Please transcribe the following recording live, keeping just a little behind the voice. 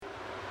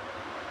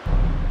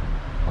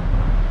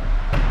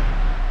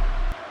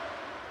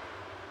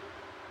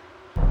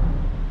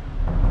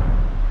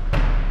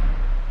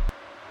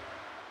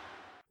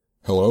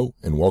Hello,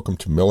 and welcome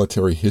to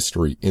Military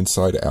History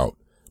Inside Out,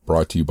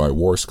 brought to you by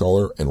War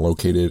Scholar and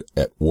located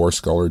at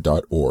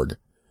warscholar.org.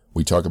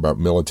 We talk about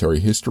military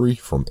history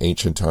from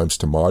ancient times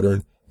to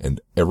modern and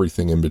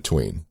everything in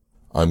between.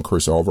 I'm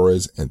Chris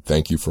Alvarez, and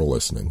thank you for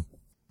listening.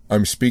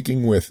 I'm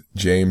speaking with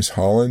James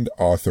Holland,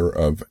 author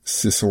of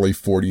Sicily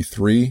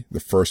 43,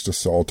 The First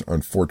Assault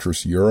on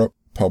Fortress Europe,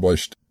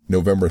 published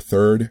November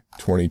 3rd,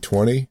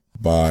 2020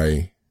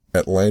 by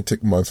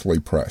Atlantic Monthly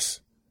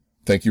Press.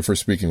 Thank you for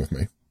speaking with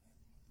me.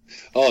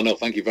 Oh, no,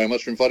 thank you very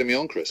much for inviting me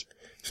on, Chris.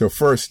 So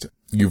first,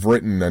 you've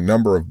written a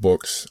number of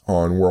books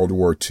on World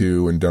War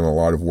II and done a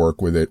lot of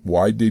work with it.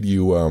 Why did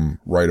you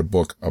write a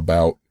book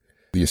about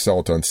the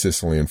assault on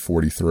Sicily in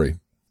 43?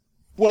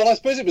 Well, I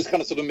suppose it was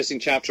kind of sort of missing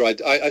chapter.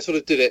 I sort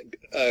of did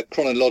it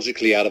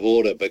chronologically out of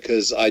order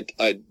because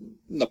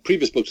the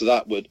previous book to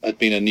that had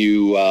been a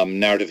new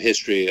narrative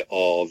history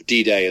of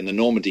D-Day and the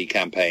Normandy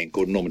campaign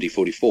called Normandy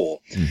 44.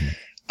 Mm-hmm.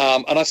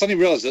 And I suddenly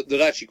realized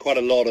that actually quite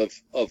a lot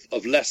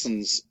of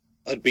lessons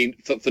had been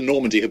for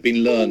Normandy had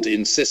been learned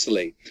in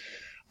Sicily.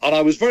 And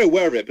I was very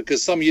aware of it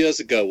because some years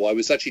ago I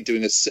was actually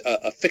doing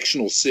a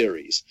fictional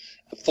series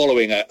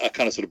following a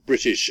kind of sort of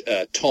British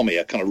Tommy,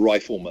 a kind of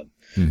rifleman,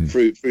 mm-hmm.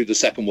 through the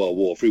Second World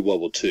War, through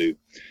World War II.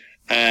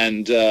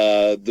 And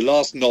the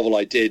last novel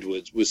I did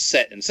was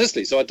set in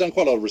Sicily. So I'd done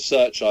quite a lot of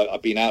research.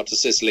 I'd been out to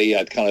Sicily.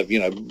 I'd kind of,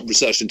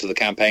 researched into the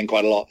campaign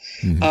quite a lot.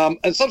 Mm-hmm.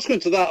 And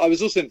subsequent to that, I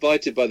was also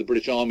invited by the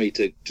British Army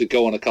to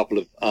go on a couple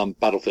of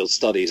battlefield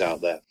studies out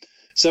there.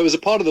 So it was a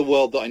part of the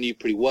world that I knew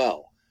pretty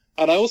well.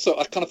 And I felt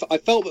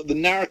that the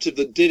narrative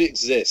that did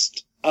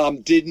exist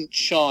didn't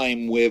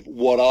chime with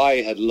what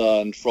I had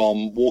learned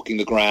from walking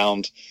the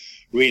ground,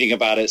 reading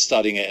about it,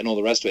 studying it, and all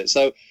the rest of it.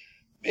 So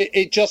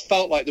it just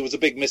felt like there was a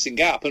big missing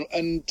gap.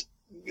 And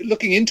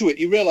looking into it,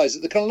 you realize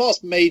that the kind of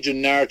last major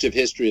narrative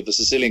history of the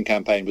Sicilian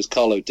campaign was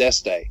Carlo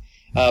d'Este,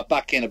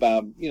 back in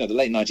about, the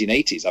late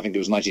 1980s. I think it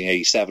was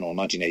 1987 or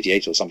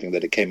 1988 or something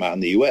that it came out in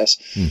the US.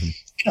 Mm-hmm.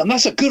 And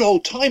that's a good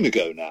old time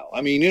ago now.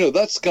 I mean,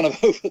 that's kind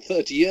of over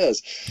 30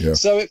 years. Yeah.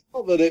 So it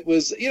felt that it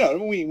was,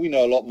 we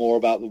know a lot more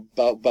about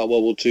World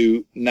War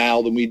II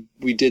now than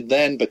we did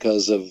then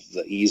because of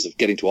the ease of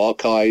getting to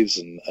archives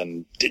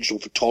and digital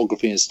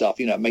photography and stuff.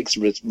 It makes a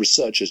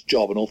researcher's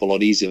job an awful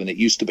lot easier than it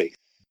used to be.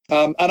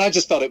 And I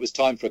just felt it was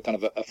time for a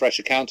kind of a fresh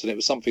account, and it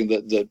was something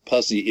that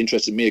personally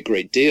interested me a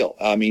great deal.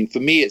 I mean, for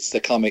me, it's the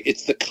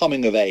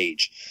coming of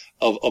age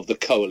of the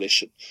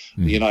coalition,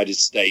 mm-hmm. the United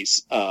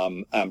States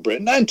and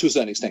Britain, and to a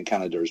certain extent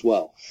Canada as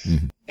well.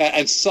 Mm-hmm.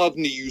 And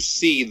suddenly you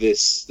see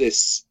this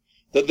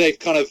that they've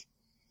kind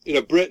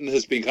of, Britain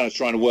has been kind of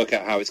trying to work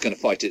out how it's going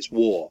to fight its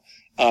war.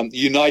 The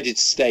United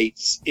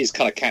States is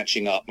kind of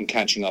catching up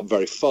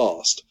very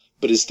fast,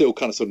 but is still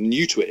kind of sort of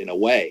new to it in a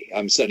way.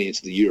 I'm certainly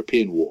into the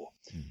European war.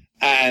 Mm-hmm.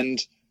 And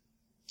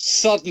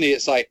suddenly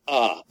it's like,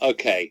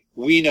 okay,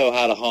 we know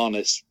how to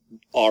harness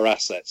our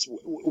assets.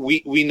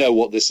 We know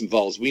what this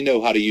involves. We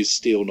know how to use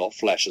steel, not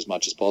flesh, as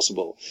much as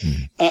possible.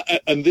 Mm-hmm.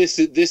 And this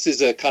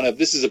is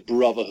a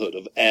brotherhood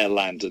of air,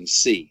 land, and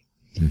sea.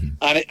 Mm-hmm.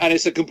 And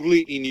it's a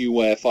completely new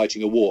way of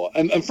fighting a war.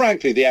 And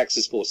frankly, the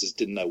Axis forces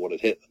didn't know what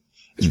had hit them,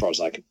 as far as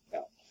I can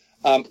tell.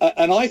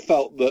 And I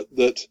felt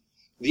that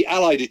the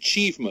Allied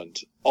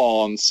achievement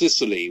on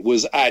Sicily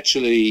was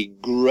actually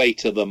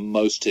greater than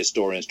most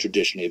historians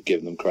traditionally have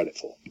given them credit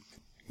for.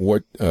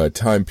 What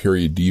time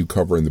period do you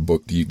cover in the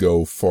book? Do you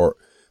go for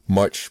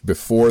much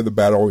before the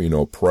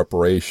battle,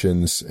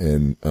 preparations,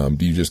 and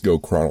do you just go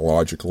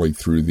chronologically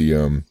through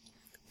the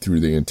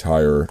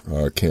entire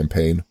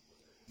campaign?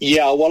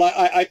 Yeah, well,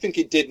 I think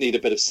it did need a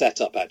bit of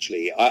setup,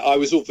 actually. I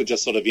was all for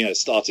just sort of,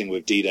 starting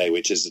with D-Day,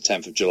 which is the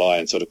 10th of July,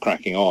 and sort of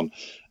cracking on.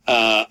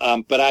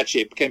 But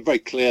actually, it became very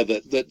clear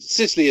that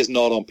Sicily is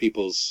not on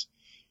people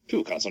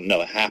kind of sort of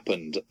know it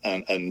happened,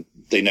 and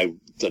they know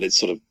that it's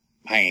sort of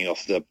hanging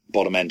off the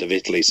bottom end of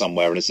Italy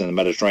somewhere, and it's in the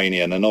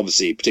Mediterranean. And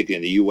obviously, particularly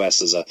in the US,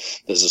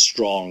 there's a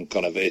strong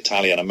kind of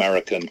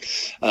Italian-American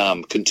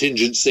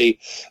contingency.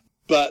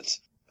 But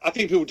I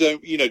think people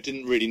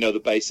didn't really know the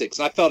basics.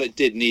 And I felt it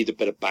did need a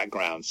bit of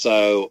background.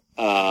 So,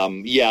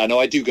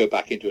 I do go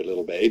back into it a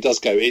little bit. It does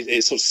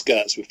it sort of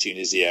skirts with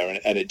Tunisia,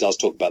 and it does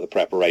talk about the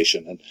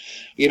preparation. And,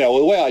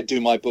 the way I do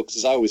my books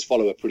is I always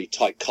follow a pretty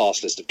tight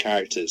cast list of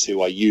characters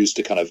who I use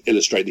to kind of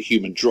illustrate the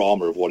human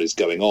drama of what is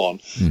going on,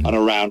 mm-hmm. and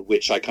around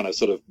which I kind of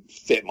sort of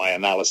fit my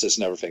analysis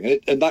and everything.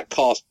 And that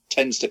cast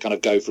tends to kind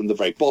of go from the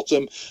very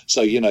bottom.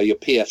 So, your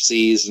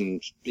PFCs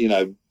and,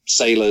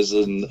 sailors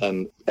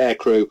and air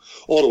crew,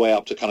 all the way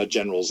up to kind of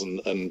generals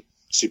and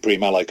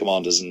supreme allied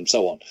commanders and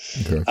so on.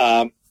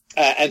 Okay.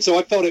 And so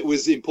I felt it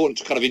was important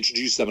to kind of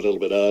introduce them a little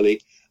bit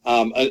early,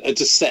 and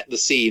to set the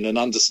scene and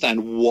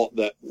understand what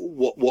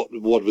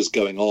was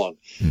going on.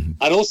 Mm-hmm.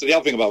 And also the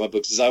other thing about my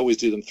books is I always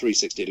do them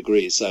 360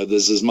 degrees. So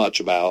there's as much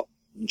about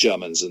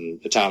Germans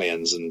and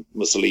Italians and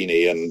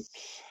Mussolini and,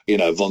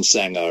 von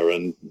Senger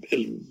and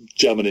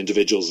German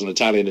individuals and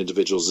Italian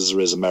individuals as there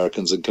is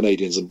Americans and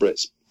Canadians and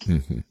Brits.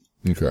 Mm-hmm.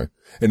 Okay.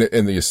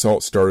 And the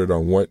assault started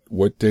on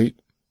what date?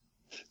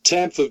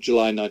 10th of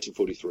July,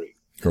 1943.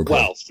 Okay.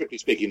 Well, strictly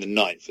speaking, the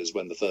 9th is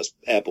when the first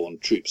airborne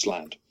troops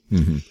land.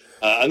 Mm-hmm.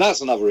 And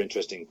that's another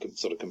interesting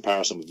sort of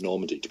comparison with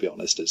Normandy, to be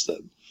honest, is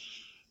that,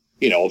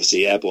 you know,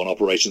 obviously airborne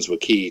operations were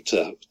key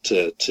to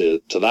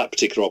that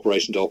particular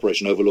operation, to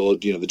Operation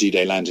Overlord, you know, the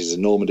D-Day landings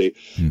in Normandy.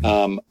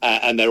 Mm-hmm.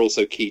 And they're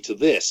also key to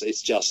this.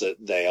 It's just that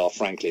they are,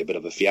 frankly, a bit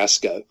of a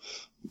fiasco.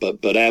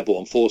 But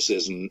airborne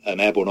forces and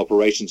airborne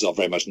operations are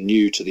very much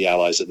new to the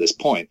Allies at this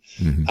point.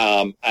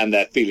 Mm-hmm. And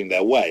they're feeling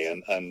their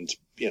way. And,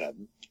 you know,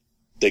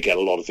 they get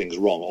a lot of things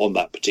wrong on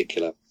that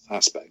particular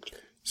aspect.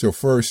 So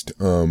first,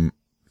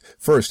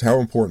 how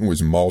important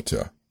was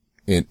Malta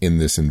in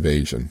this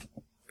invasion?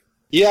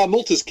 Yeah,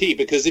 Malta's key,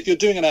 because if you're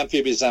doing an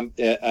amphibious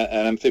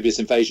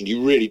invasion,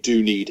 you really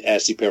do need air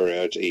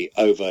superiority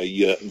over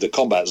the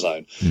combat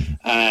zone. Mm-hmm.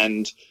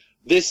 And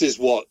this is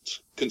what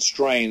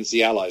constrains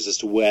the Allies as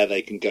to where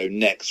they can go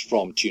next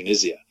from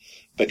Tunisia.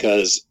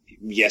 Because,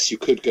 yes, you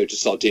could go to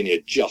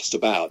Sardinia just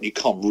about. You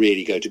can't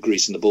really go to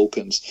Greece and the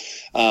Balkans.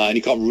 And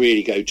you can't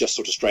really go just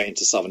sort of straight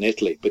into southern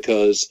Italy,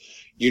 because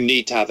you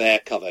need to have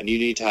air cover and you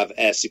need to have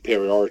air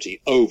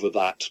superiority over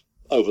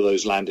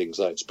those landing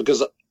zones.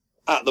 Because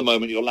at the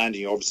moment you're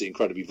landing, you're obviously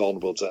incredibly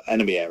vulnerable to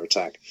enemy air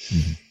attack.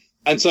 Mm-hmm.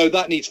 And so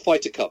that needs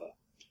fighter cover.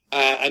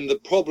 And the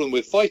problem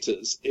with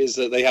fighters is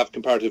that they have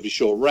comparatively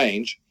short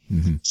range.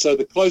 Mm-hmm. So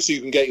the closer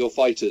you can get your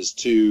fighters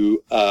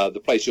to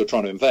the place you're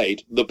trying to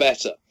invade, the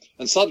better.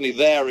 And suddenly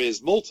there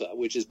is Malta,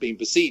 which has been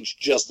besieged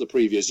just the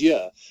previous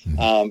year.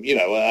 Mm-hmm. You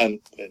know, and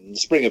in the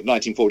spring of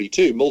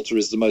 1942, Malta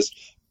is the most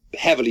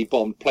heavily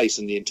bombed place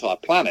on the entire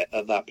planet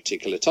at that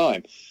particular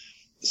time.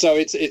 So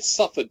it's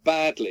suffered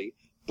badly,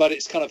 but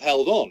it's kind of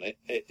held on.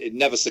 It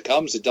never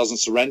succumbs. It doesn't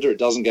surrender. It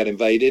doesn't get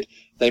invaded.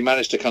 They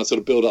managed to kind of sort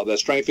of build up their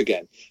strength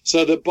again.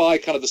 So that by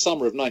kind of the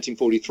summer of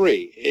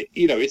 1943,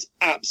 it's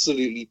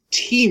absolutely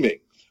teeming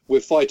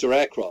with fighter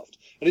aircraft.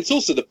 And it's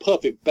also the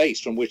perfect base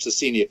from which the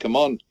senior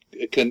command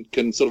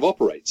can sort of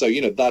operate. So,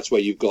 you know, that's where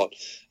you've got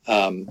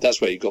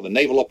the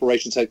naval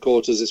operations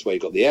headquarters. It's where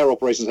you've got the air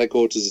operations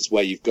headquarters. It's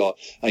where you've got,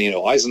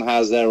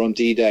 Eisenhower's there on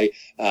D-Day.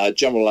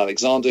 General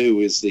Alexander,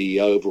 who is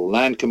the overall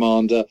land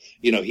commander,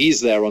 you know,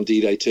 he's there on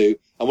D-Day too.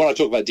 And when I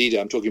talk about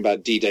D-Day, I'm talking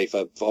about D-Day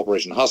for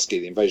Operation Husky,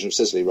 the invasion of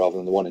Sicily, rather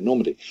than the one in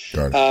Normandy.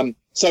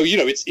 So, you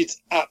know,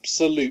 it's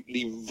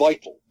absolutely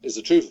vital, is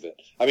the truth of it.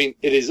 I mean,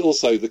 it is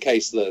also the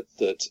case that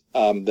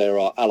there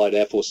are Allied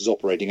air forces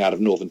operating out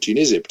of northern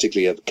Tunisia,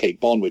 particularly at Cape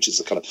Bon, which is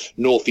the kind of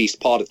northeast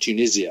part of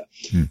Tunisia.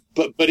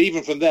 But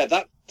even from there,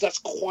 that's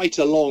quite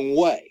a long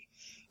way.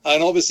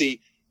 And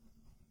obviously,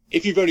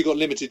 if you've only got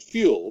limited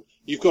fuel,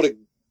 you've got to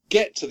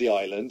get to the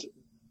island,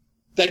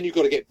 then you've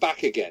got to get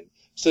back again.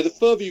 So the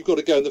further you've got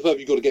to go and the further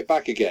you've got to get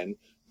back again,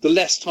 the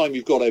less time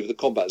you've got over the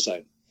combat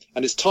zone.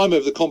 And it's time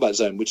over the combat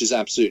zone which is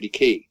absolutely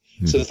key.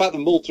 So the fact that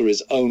Malta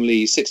is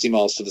only 60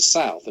 miles to the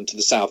south and to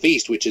the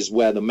southeast, which is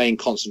where the main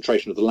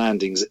concentration of the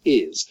landings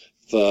is,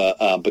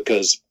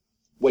 because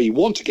where you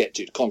want to get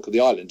to conquer the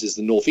island is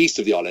the northeast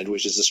of the island,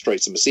 which is the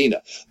Straits of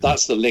Messina.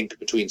 That's the link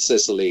between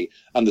Sicily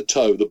and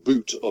the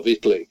boot of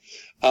Italy.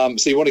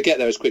 So you want to get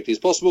there as quickly as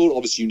possible.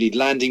 Obviously, you need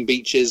landing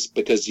beaches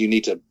because you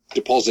need to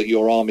deposit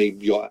your army,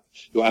 your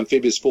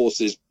amphibious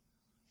forces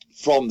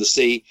from the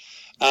sea.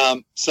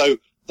 So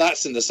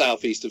that's in the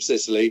southeast of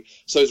Sicily.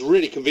 So it's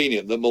really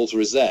convenient that Malta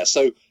is there.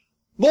 So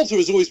Malta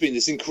has always been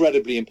this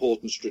incredibly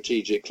important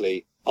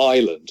strategically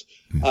island,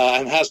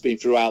 and has been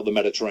throughout the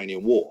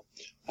Mediterranean War.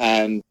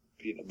 And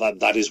you know,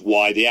 that is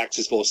why the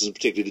Axis forces, and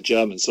particularly the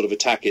Germans, sort of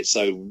attack it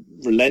so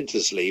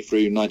relentlessly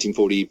through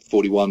 1940,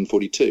 41,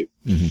 42.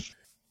 Mm-hmm.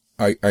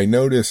 I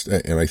noticed,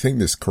 and I think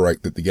this is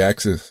correct, that the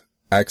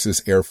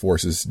Axis air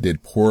forces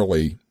did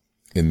poorly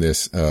in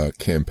this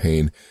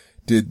campaign.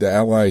 Did the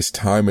Allies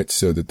time it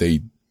so that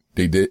they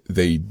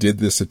did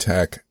this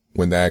attack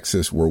when the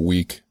Axis were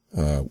weak,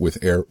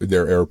 with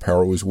their air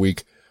power was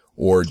weak,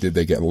 or did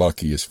they get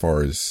lucky as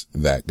far as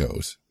that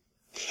goes?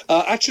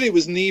 Actually, it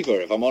was neither,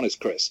 if I'm honest,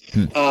 Chris.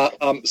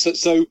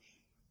 So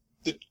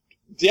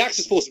the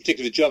Axis force,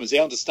 particularly the Germans, they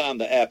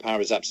understand that air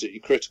power is absolutely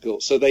critical.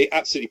 So they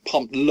absolutely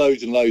pumped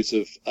loads and loads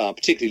of,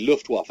 particularly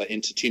Luftwaffe,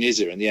 into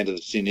Tunisia in the end of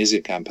the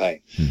Tunisia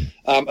campaign.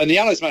 And the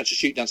Allies managed to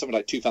shoot down something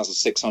like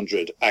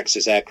 2,600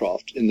 Axis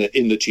aircraft in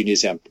the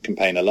Tunisian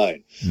campaign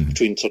alone,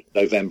 between sort of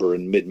November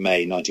and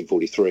mid-May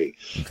 1943.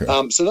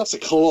 Okay. So that's a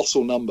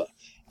colossal number.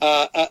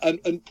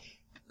 And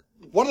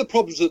one of the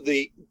problems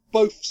that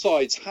both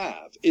sides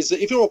have is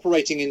that if you're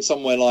operating in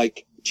somewhere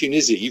like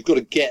Tunisia, you've got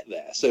to get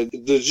there. So the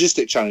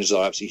logistic challenges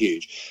are absolutely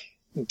huge.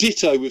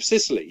 Ditto with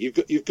Sicily.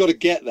 You've got to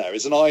get there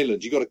as an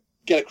island. You've got to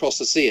get across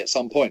the sea at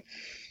some point.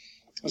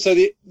 And so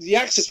the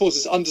Axis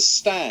forces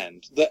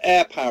understand that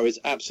air power is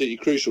absolutely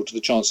crucial to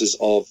the chances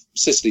of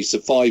Sicily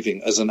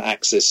surviving as an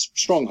Axis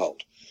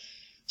stronghold.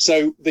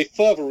 So they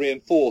further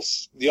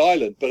reinforce the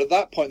island, but at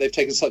that point they've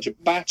taken such a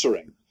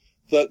battering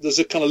that there's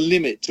a kind of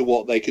limit to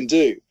what they can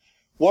do.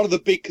 One of the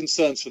big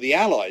concerns for the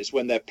Allies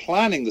when they're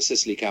planning the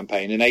Sicily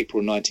campaign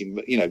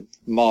in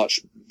March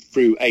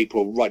through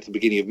April, right to the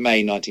beginning of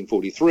May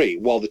 1943,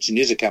 while the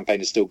Tunisia campaign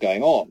is still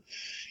going on,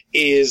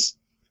 is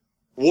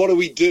what do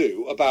we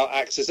do about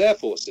Axis air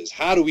forces?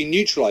 How do we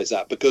neutralize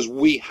that? Because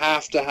we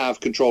have to have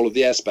control of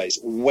the airspace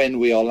when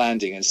we are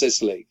landing in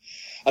Sicily.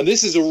 And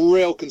this is a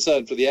real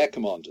concern for the air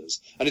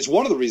commanders. And it's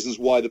one of the reasons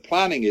why the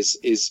planning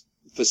is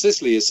for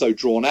Sicily is so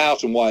drawn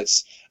out, and why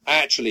it's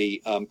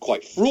actually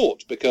quite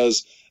fraught,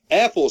 because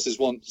air forces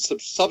want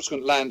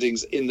subsequent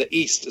landings in the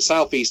east,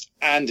 southeast,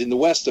 and in the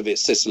west of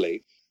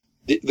Sicily.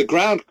 The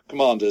ground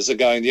commanders are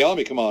going, the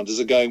army commanders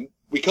are going,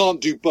 we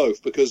can't do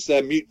both because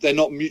they're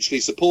not mutually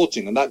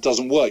supporting, and that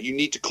doesn't work. You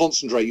need to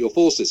concentrate your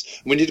forces,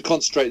 and we need to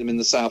concentrate them in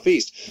the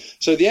southeast.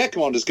 So the air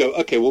commanders go,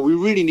 okay, well, we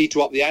really need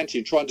to up the ante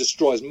and try and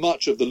destroy as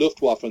much of the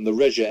Luftwaffe and the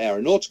Regia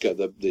Aeronautica,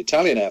 the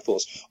Italian Air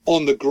Force,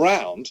 on the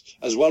ground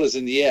as well as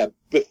in the air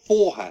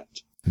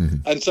beforehand.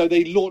 Mm-hmm. And so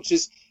they launch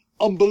this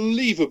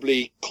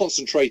unbelievably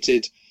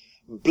concentrated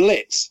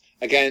blitz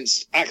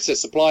against access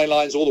supply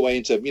lines all the way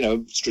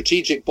into,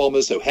 strategic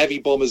bombers, so heavy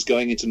bombers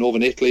going into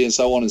northern Italy and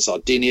so on, and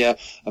Sardinia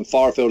and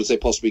far afield as they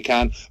possibly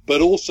can, but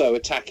also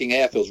attacking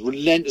airfields,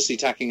 relentlessly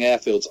attacking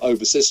airfields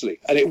over Sicily.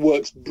 And it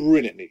works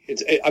brilliantly.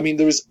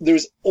 There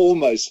is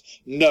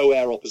almost no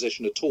air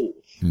opposition at all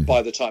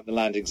by the time the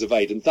landings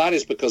evade. And that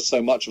is because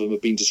so much of them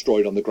have been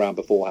destroyed on the ground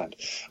beforehand.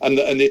 And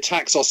the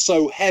attacks are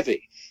so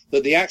heavy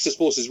that the Axis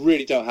forces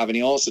really don't have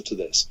any answer to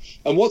this.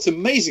 And what's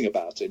amazing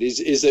about it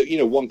is that,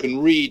 one can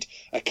read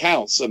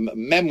accounts and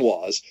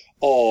memoirs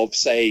of,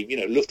 say,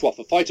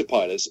 Luftwaffe fighter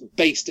pilots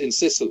based in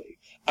Sicily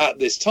at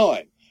this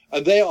time.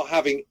 And they are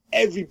having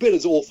every bit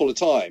as awful a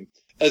time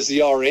as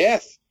the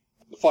RAF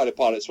fighter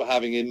pilots were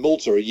having in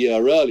Malta a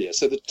year earlier.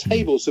 So the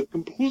tables have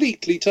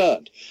completely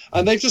turned,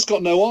 and they've just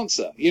got no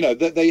answer.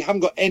 They haven't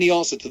got any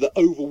answer to the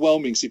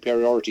overwhelming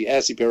superiority,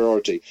 air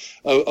superiority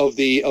of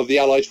the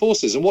Allied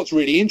forces. And what's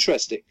really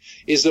interesting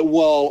is that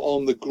while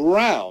on the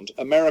ground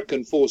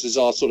American forces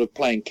are sort of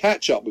playing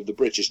catch up with the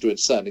British to a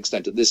certain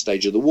extent at this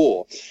stage of the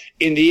war,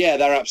 in the air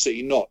they're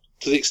absolutely not,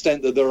 to the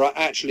extent that there are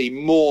actually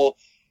more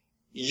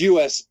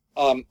US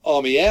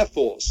Army Air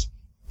Force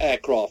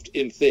aircraft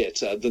in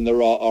theatre than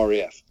there are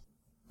RAF.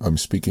 I'm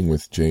speaking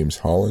with James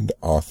Holland,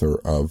 author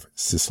of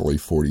Sicily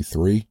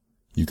 43.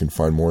 You can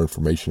find more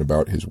information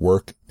about his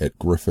work at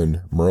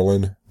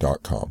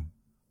griffinmerlin.com.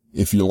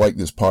 If you like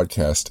this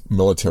podcast,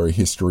 Military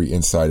History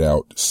Inside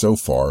Out, so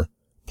far,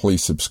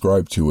 please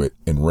subscribe to it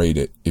and rate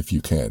it if you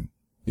can.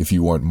 If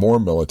you want more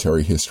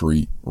military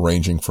history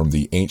ranging from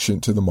the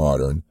ancient to the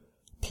modern,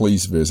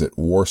 please visit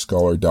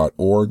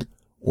warscholar.org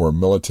or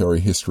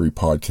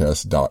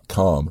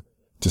militaryhistorypodcast.com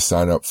to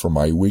sign up for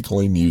my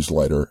weekly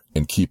newsletter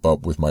and keep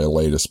up with my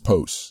latest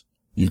posts.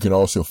 You can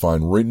also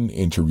find written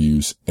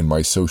interviews and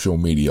my social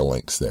media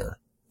links there.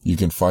 You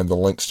can find the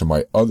links to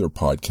my other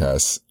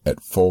podcasts at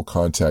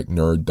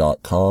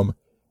fullcontactnerd.com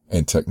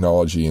and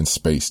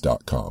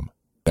technologyinspace.com.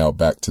 Now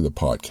back to the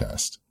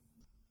podcast.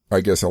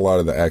 I guess a lot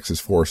of the Axis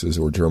forces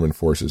or German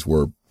forces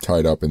were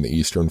tied up in the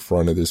Eastern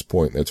Front at this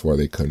point. That's why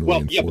they couldn't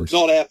reinforce. Yeah, but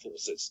not air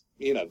forces.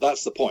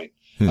 That's the point.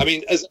 I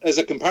mean, as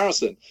a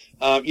comparison,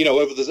 over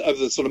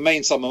the sort of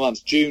main summer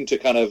months, June to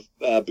kind of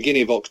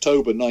beginning of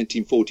October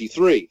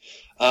 1943,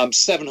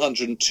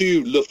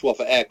 702 Luftwaffe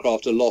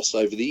aircraft are lost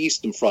over the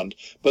Eastern Front,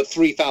 but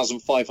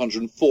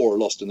 3,504 are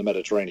lost in the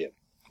Mediterranean.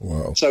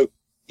 Wow. So,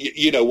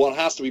 one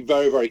has to be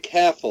very, very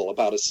careful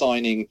about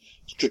assigning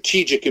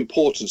strategic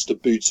importance to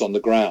boots on the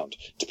ground.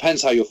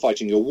 Depends how you're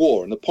fighting your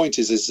war. And the point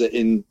is that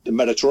in the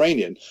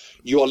Mediterranean,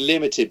 you are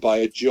limited by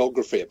a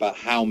geography about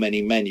how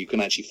many men you can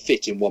actually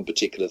fit in one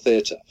particular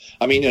theatre.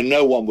 I mean,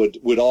 no one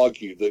would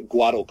argue that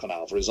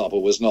Guadalcanal, for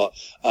example, was not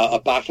a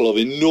battle of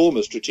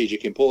enormous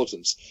strategic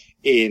importance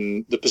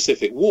in the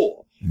Pacific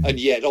War. Mm. And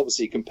yet,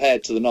 obviously,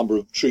 compared to the number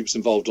of troops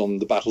involved on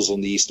the battles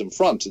on the Eastern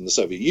Front in the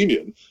Soviet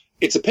Union,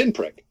 it's a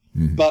pinprick.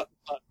 Mm. But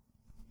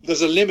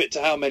there's a limit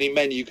to how many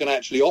men you can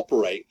actually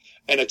operate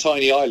in a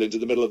tiny island in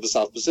the middle of the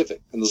South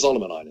Pacific, in the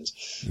Solomon Islands.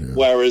 Yeah.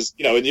 Whereas,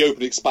 in the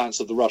open expanse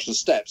of the Russian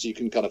steppes, you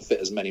can kind of fit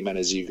as many men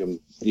as you can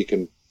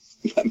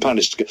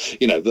manage to,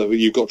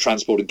 you've got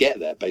transport to get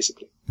there,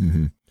 basically.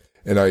 Mm-hmm.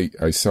 And I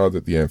saw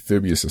that the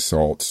amphibious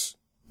assaults,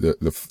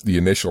 the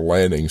initial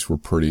landings were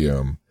pretty,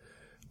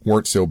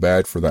 weren't so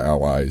bad for the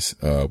Allies.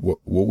 What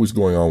was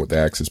going on with the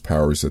Axis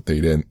powers that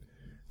they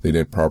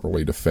didn't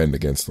properly defend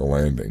against the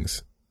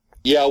landings?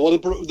 Yeah, well,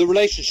 the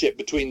relationship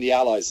between the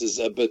Allies,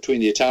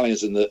 between the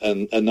Italians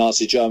and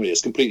Nazi Germany, is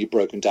completely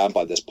broken down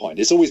by this point.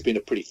 It's always been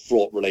a pretty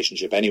fraught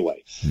relationship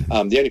anyway.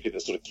 Mm-hmm. The only thing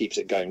that sort of keeps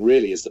it going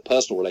really is the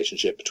personal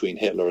relationship between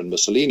Hitler and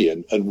Mussolini.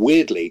 And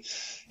weirdly,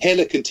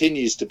 Hitler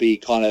continues to be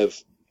kind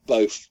of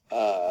both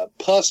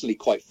personally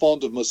quite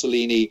fond of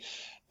Mussolini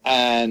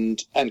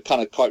and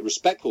kind of quite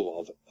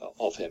respectful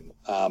of him,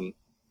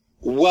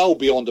 well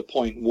beyond a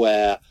point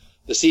where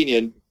the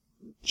senior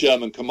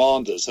German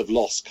commanders have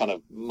lost kind of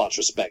much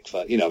respect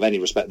for, of any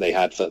respect they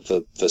had for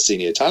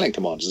senior Italian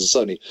commanders, and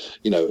certainly,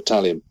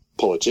 Italian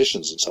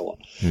politicians and so on.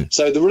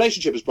 So the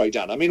relationship has broken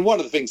down. I mean, one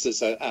of the things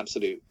that's an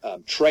absolute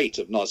trait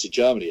of Nazi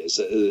Germany is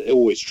that it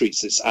always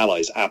treats its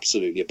allies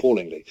absolutely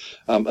appallingly.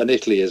 And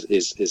Italy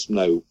is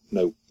no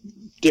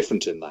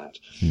different in that.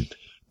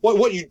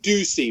 What you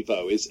do see,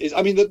 though, is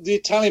I mean, the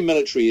Italian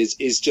military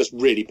is just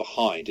really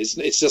behind.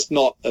 It's just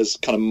not as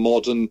kind of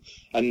modern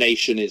a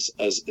nation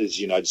as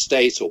United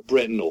States or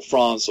Britain or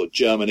France or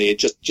Germany. It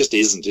just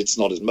isn't. It's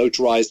not as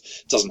motorized.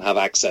 It doesn't have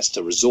access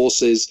to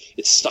resources.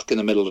 It's stuck in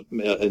the middle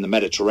in the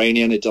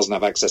Mediterranean. It doesn't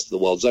have access to the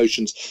world's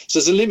oceans. So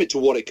there's a limit to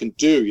what it can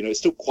do. You know, it's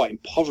still quite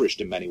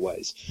impoverished in many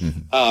ways,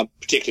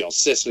 particularly on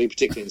Sicily,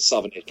 particularly in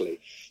southern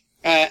Italy,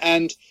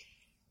 and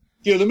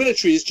you know, the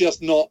military is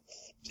just not.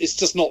 It's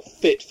just not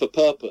fit for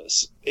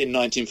purpose in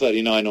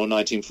 1939 or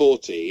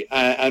 1940,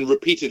 and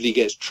repeatedly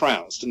gets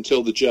trounced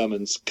until the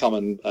Germans come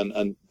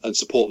and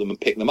support them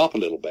and pick them up a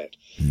little bit.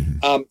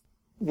 Mm-hmm.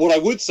 What I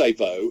would say,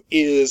 though,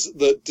 is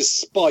that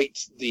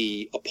despite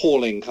the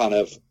appalling kind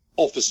of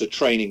officer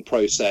training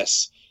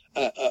process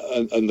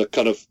and the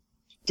kind of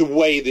the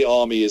way the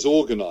army is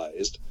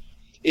organized,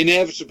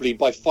 inevitably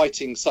by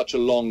fighting such a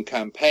long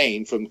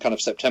campaign from kind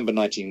of September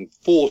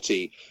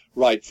 1940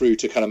 right through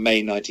to kind of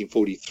May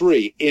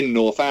 1943 in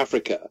North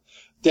Africa,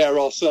 there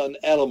are certain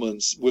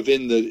elements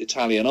within the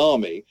Italian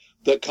army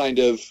that kind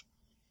of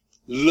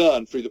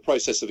learn through the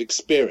process of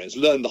experience,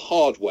 learn the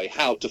hard way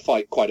how to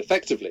fight quite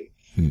effectively.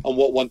 And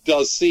what one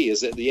does see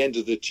is at the end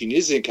of the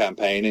Tunisian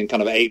campaign in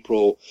kind of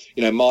April,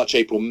 you know, March,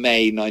 April,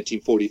 May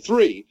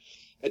 1943,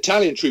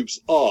 Italian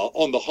troops are,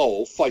 on the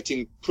whole,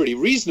 fighting pretty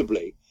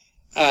reasonably.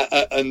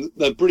 And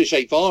the British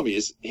Eighth Army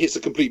hits a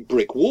complete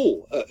brick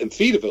wall in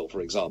Fidaville,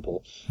 for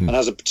example, and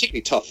has a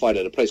particularly tough fight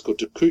at a place called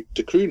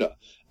Takrouna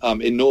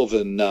in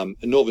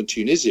northern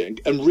Tunisia,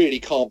 and really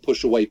can't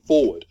push a way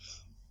forward.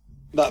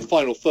 That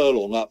final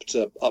furlong up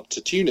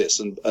to Tunis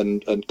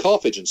and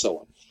Carthage and so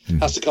on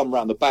has to come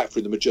around the back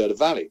through the Majerda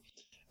Valley,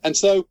 and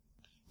so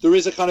there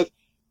is a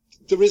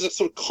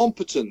sort of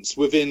competence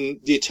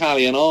within the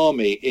Italian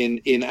army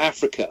in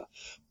Africa.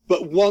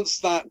 But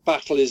once that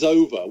battle is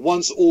over,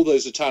 once all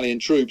those Italian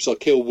troops are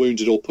killed,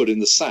 wounded, or put in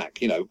the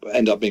sack, you know,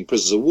 end up being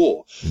prisoners of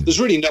war,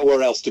 there's really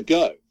nowhere else to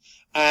go.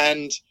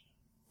 And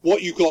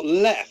what you've got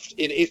left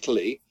in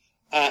Italy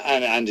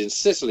and in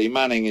Sicily,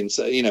 manning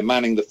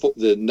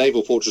the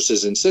naval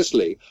fortresses in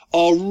Sicily,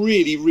 are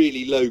really,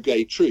 really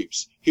low-grade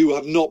troops who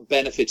have not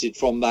benefited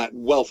from that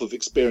wealth of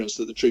experience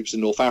that the troops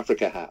in North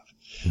Africa have.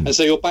 And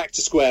so you're back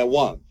to square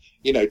one.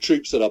 You know,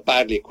 troops that are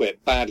badly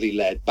equipped, badly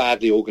led,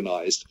 badly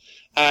organized,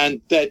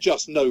 and they're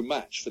just no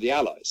match for the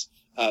Allies.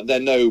 They're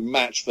no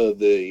match for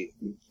the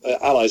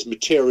Allies'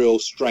 material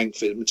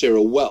strength,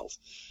 material wealth.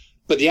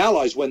 But the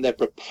Allies, when they're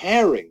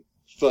preparing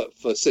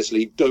for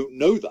Sicily, don't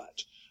know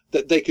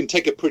that they can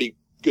take a pretty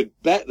good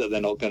bet that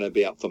they're not going to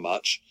be up for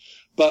much.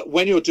 But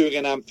when you're doing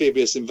an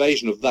amphibious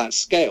invasion of that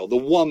scale, the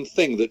one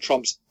thing that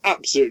trumps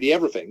absolutely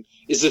everything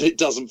is that it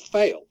doesn't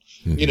fail.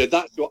 You know,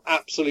 that's your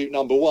absolute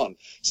number one.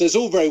 So it's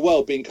all very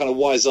well being kind of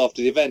wise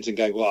after the event and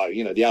going, well,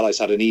 you know, the Allies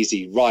had an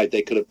easy ride.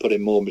 They could have put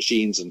in more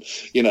machines and,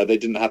 you know, they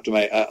didn't have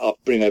to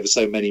bring over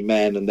so many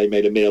men and they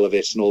made a meal of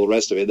it and all the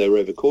rest of it. They were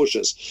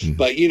overcautious.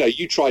 But, you know,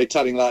 you try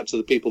telling that to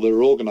the people that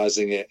are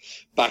organizing it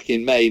back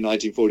in May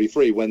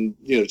 1943 when,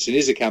 you know, the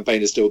Tunisia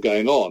campaign is still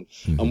going on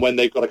and when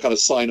they've got to kind of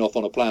sign off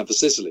on a plan for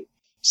Sicily.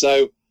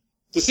 So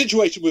the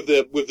situation with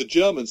the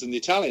Germans and the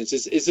Italians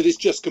is that it's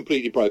just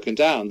completely broken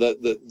down.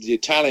 That the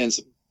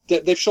Italians,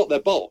 they've shot their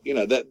bolt, you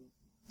know, that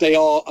they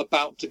are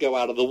about to go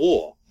out of the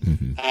war.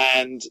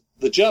 And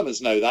the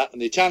Germans know that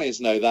and the Italians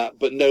know that,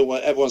 but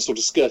everyone's sort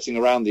of skirting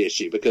around the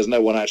issue because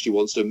no one actually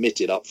wants to admit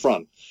it up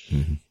front.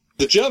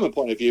 The German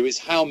point of view is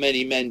how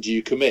many men do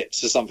you commit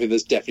to something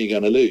that's definitely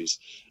going to lose?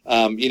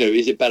 You know,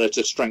 is it better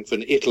to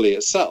strengthen Italy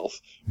itself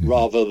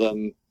rather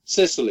than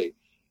Sicily?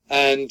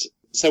 And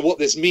so what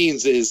this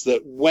means is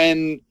that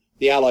when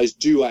the Allies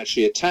do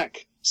actually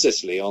attack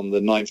Sicily on the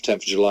 9th, 10th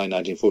of July,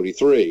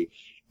 1943,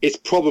 it's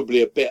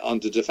probably a bit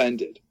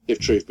underdefended, if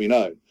truth be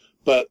known.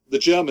 But the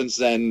Germans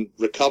then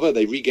recover,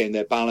 they regain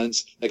their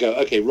balance, they go,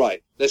 okay,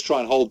 right, let's try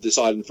and hold this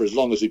island for as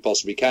long as we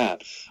possibly can.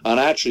 And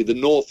actually the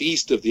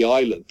northeast of the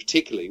island,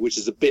 particularly, which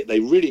is the bit they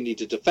really need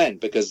to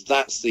defend because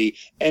that's the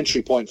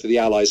entry point for the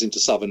Allies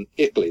into southern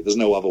Italy. There's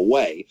no other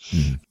way.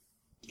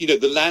 You know,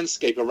 the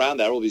landscape around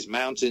there, all these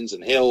mountains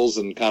and hills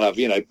and kind of,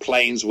 you know,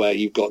 plains where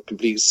you've got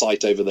complete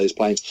sight over those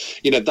plains,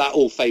 you know, that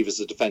all favors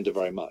the defender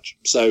very much.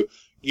 So,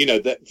 you know,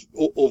 that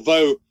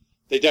although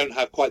they don't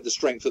have quite the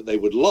strength that they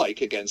would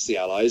like against the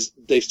Allies,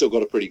 they've still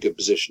got a pretty good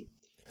position.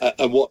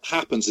 And what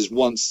happens is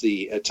once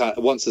the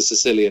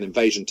Sicilian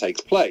invasion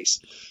takes place,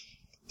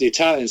 the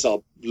Italians are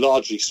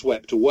largely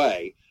swept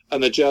away.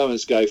 And the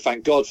Germans go,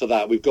 thank God for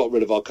that. We've got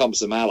rid of our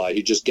cumbersome ally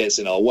who just gets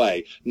in our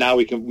way. Now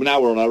we're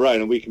on our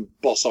own and we can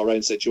boss our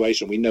own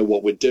situation. We know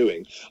what we're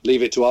doing.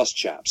 Leave it to us,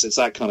 chaps. It's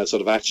that kind of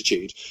sort of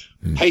attitude,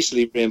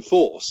 hastily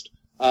reinforced.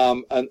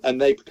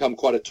 And they become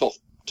quite a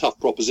tough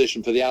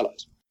proposition for the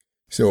Allies.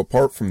 So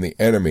apart from the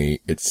enemy,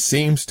 it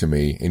seems to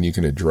me, and you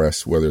can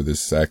address whether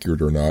this is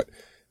accurate or not,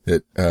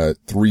 that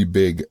three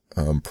big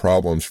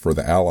problems for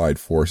the Allied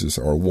forces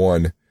are: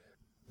 one,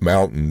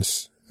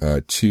 mountains,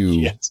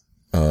 two,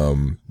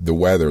 the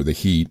weather, the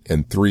heat,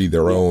 and three,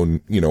 their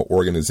own, you know,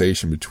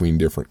 organization between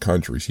different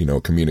countries, you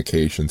know,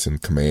 communications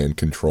and command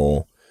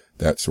control,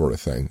 that sort of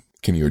thing.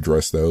 Can you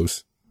address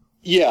those?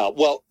 Yeah,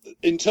 well,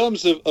 in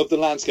terms of the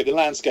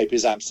landscape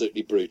is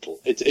absolutely brutal.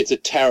 It's a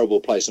terrible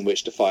place in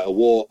which to fight a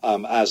war,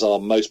 as are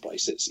most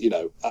places.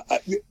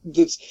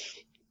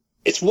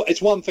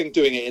 It's one thing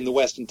doing it in the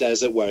Western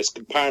Desert where it's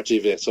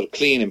comparatively a sort of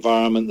clean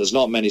environment. There's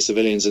not many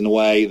civilians in the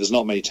way. There's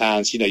not many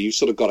towns. You've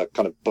sort of got a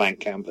kind of blank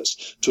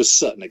canvas to a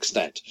certain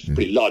extent,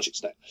 pretty large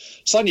extent.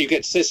 Suddenly you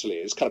get to Sicily.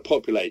 It's kind of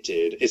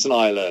populated. It's an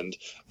island.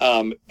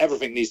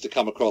 Everything needs to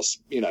come across,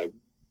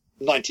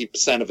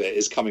 90% of it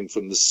is coming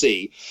from the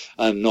sea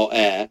and not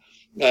air.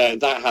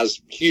 That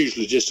has huge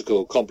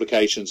logistical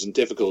complications and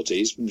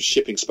difficulties.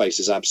 Shipping space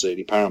is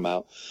absolutely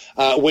paramount.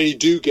 When you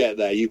do get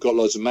there, you've got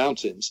loads of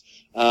mountains.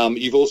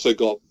 You've also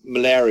got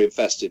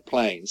malaria-infested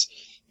plains.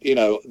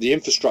 The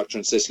infrastructure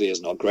in Sicily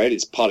is not great.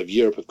 It's part of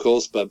Europe, of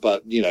course, but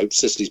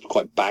Sicily's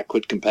quite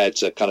backward compared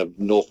to kind of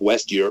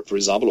northwest Europe, for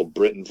example, or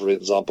Britain, for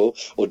example,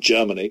 or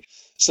Germany.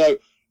 So,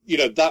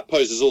 that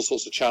poses all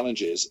sorts of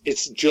challenges.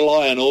 It's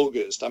July and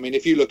August. I mean,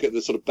 if you look at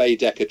the sort of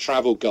Baedeker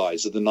travel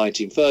guides of the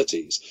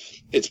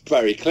 1930s, it's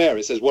very clear.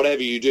 It says,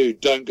 whatever you do,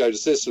 don't go to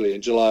Sicily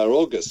in July or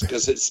August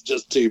because it's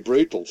just too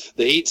brutal.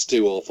 The heat's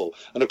too awful.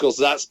 And, of course,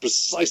 that's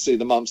precisely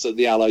the months that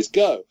the Allies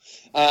go.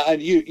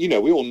 And,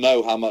 we all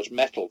know how much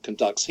metal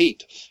conducts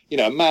heat.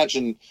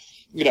 Imagine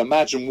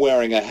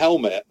wearing a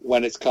helmet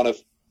when it's kind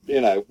of,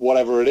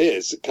 whatever it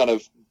is, kind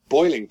of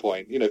boiling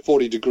point,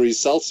 40 degrees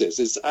Celsius.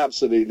 It's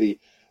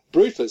absolutely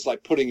brutal. It's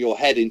like putting your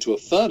head into a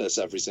furnace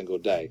every single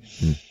day.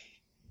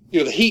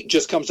 The heat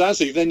just comes down.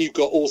 So then you've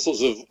got all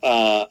sorts of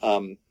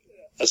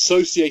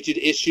associated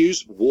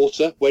issues.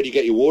 Water. Where do you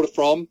get your water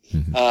from?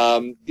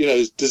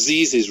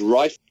 Disease is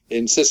rife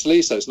in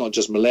Sicily. So it's not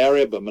just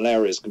malaria, but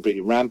malaria is completely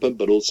rampant,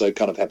 but also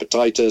kind of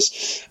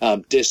hepatitis,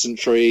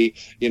 dysentery,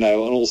 and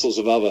all sorts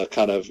of other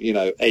kind of,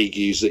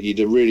 agues that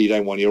you really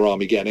don't want your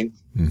army getting.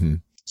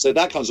 So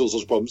that comes all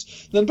sorts of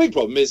problems. And then the big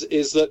problem is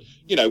that,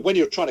 when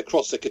you're trying to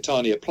cross the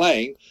Catania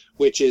Plain,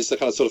 which is the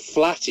kind of sort of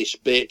flattish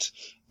bit,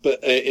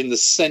 but in the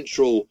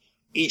central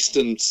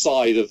eastern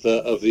side of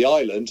the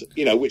island,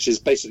 which is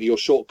basically your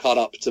shortcut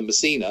up to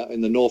Messina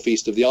in the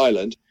northeast of the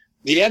island,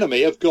 the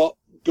enemy have got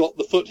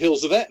the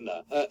foothills of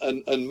Etna,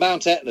 and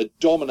Mount Etna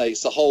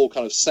dominates the whole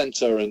kind of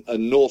centre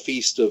and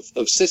northeast of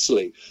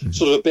Sicily,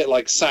 sort of a bit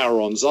like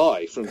Sauron's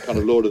Eye from kind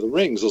of Lord of the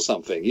Rings or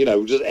something.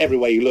 Just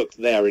everywhere you look,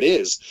 there it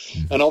is.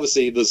 And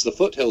obviously there's the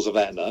foothills of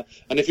Etna,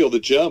 and if you're the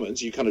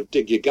Germans, you kind of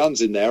dig your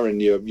guns in there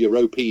and your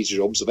OPs,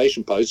 your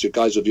observation posts, your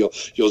guys with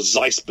your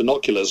Zeiss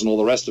binoculars and all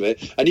the rest of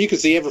it, and you can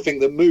see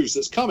everything that moves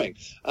that's coming.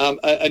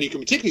 And you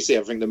can particularly see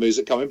everything that moves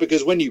that's coming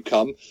because when you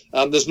come,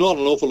 there's not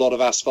an awful lot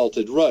of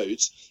asphalted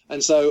roads.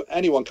 And so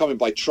anyone coming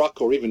by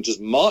truck or even just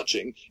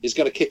marching is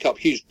going to kick up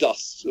huge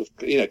dust of,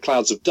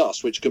 clouds of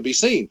dust, which can be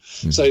seen.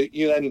 So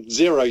you then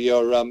zero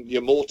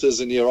your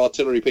mortars and your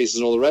artillery pieces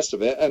and all the rest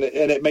of it. And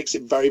it makes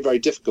it very, very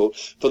difficult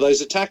for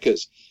those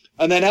attackers.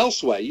 And then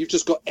elsewhere, you've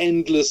just got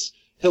endless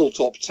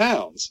hilltop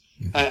towns.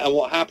 And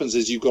what happens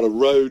is you've got a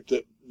road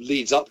that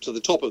leads up to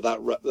the top of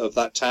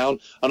that town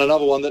and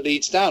another one that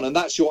leads down. And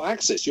that's your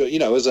axis. You're,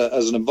 as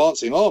an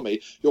advancing army,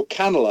 you're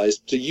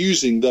canalized to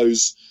using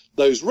those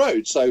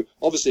roads. So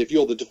obviously if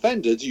you're the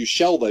defenders, you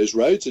shell those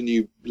roads and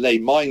you lay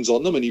mines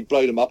on them and you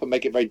blow them up and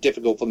make it very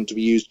difficult for them to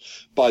be used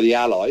by the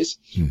Allies.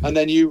 And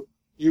then you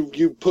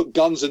put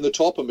guns in the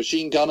top and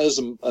machine gunners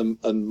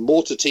and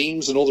mortar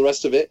teams and all the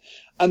rest of it.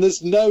 And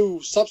there's no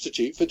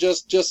substitute for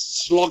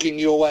just slogging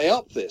your way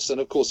up this. And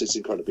of course, it's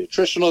incredibly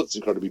attritional, it's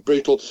incredibly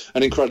brutal,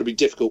 an incredibly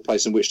difficult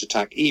place in which to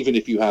attack, even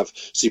if you have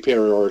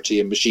superiority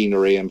in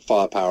machinery and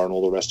firepower and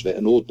all the rest of it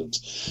and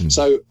ordnance.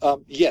 So,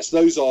 yes,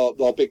 those are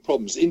big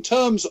problems. In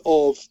terms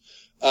of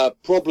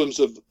problems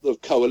of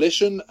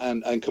coalition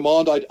and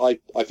command,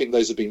 I think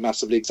those have been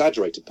massively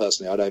exaggerated.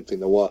 Personally, I don't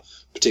think there were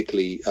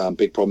particularly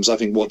big problems. I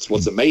think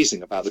what's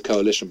amazing about the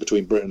coalition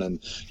between Britain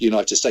and the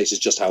United States is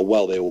just how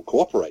well they all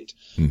cooperate.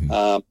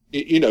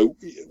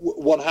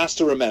 One has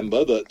to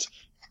remember that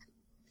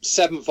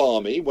 7th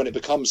Army, when it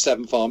becomes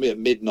 7th Army at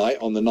midnight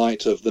on the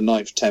night of the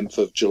 10th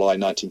of July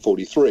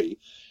 1943,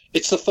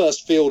 it's the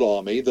first field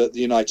army that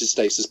the United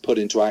States has put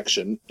into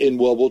action in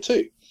World War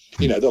II.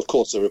 Of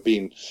course, there have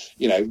been,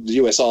 the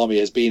U.S. Army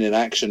has been in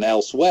action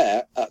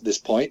elsewhere at this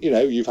point.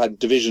 You've had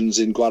divisions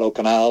in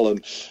Guadalcanal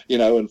and,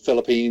 and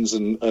Philippines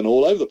and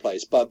all over the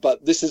place.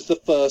 But this is the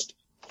first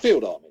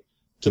field army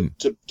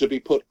to be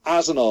put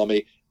as an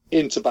army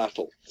into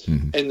battle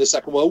in the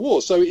Second World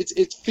War. So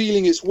it's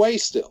feeling its way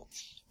still.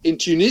 In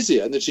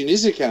Tunisia, in the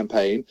Tunisia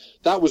campaign,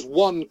 that was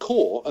one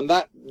corps, and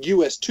that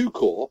US 2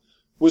 Corps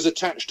was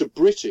attached to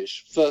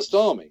British First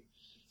Army.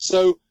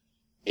 So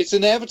it's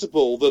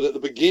inevitable that at the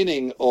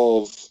beginning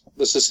of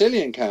the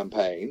Sicilian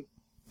campaign,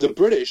 the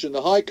British and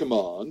the High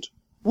Command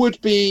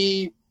would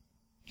be,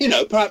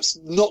 perhaps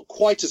not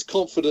quite as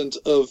confident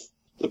of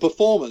the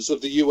performance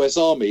of the US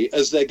Army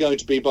as they're going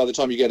to be by the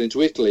time you get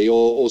into Italy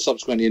or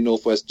subsequently in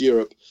Northwest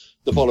Europe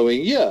the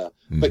following year,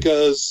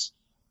 because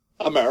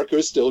America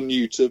is still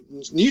new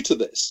to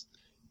this.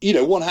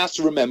 one has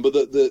to remember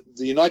that the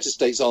United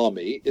States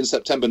Army in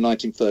September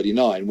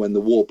 1939, when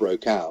the war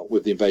broke out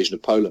with the invasion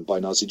of Poland by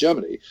Nazi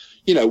Germany,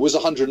 was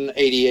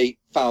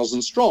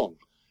 188,000 strong,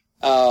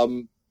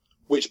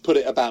 which put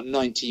it about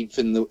 19th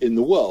in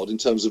the world in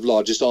terms of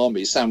largest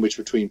armies, sandwiched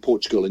between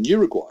Portugal and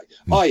Uruguay,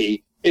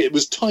 i.e., it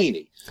was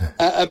tiny.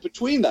 And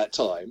between that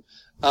time,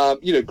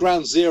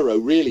 ground zero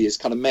really is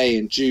kind of May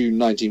and June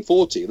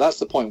 1940. That's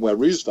the point where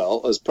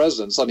Roosevelt, as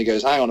president, suddenly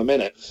goes, hang on a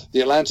minute,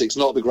 the Atlantic's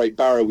not the great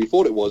barrier we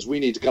thought it was. We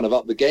need to kind of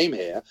up the game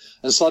here.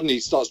 And suddenly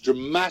starts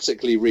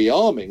dramatically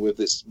rearming with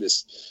this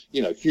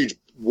huge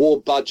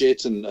war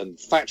budget and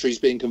factories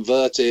being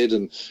converted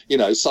and,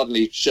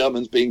 suddenly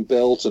Sherman's being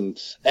built and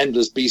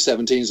endless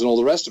B-17s and all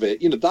the rest of it.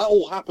 That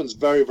all happens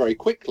very, very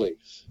quickly.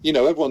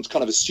 Everyone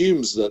kind of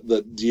assumes that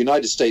the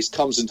United States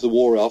comes into the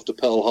war after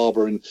Pearl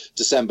Harbor in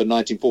December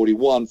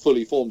 1941,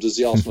 fully formed as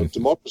the arsenal of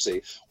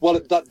democracy. Well,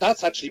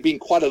 that's actually been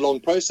quite a long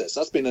process.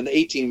 That's been an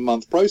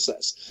 18-month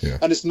process. Yeah.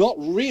 And it's not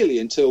really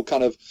until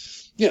kind of,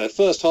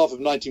 first half of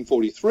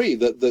 1943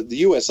 that the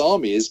U.S.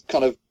 Army is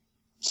kind of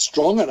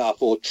strong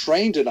enough or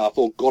trained enough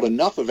or got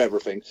enough of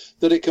everything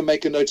that it can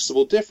make a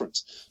noticeable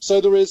difference. So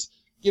there is,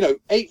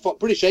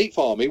 British 8th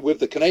Army with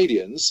the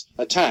Canadians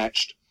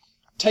attached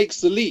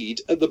takes the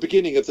lead at the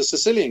beginning of the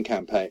Sicilian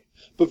campaign.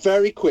 But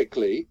very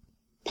quickly,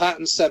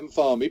 Patton's 7th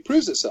Army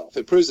proves itself.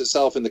 It proves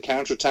itself in the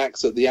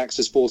counterattacks that the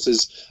Axis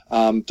forces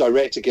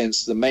direct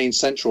against the main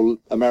Central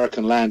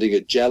American landing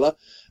at Jella.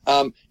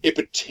 It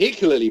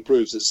particularly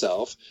proves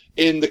itself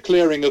in the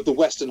clearing of the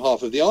western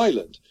half of the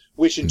island,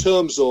 which in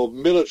terms of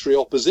military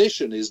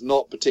opposition is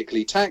not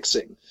particularly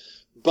taxing.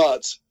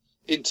 But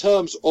in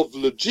terms of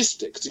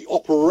logistics, the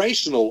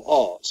operational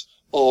art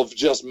of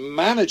just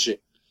managing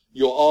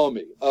your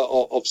army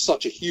of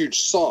such a huge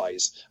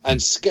size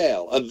and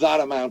scale and that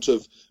amount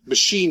of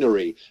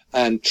machinery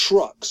and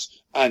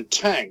trucks and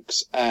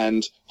tanks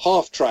and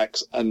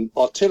half-tracks and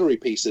artillery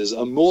pieces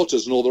and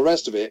mortars and all the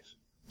rest of it,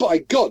 by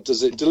God,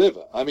 does it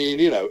deliver. I mean,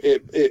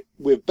 it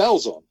with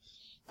bells on.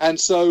 And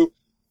so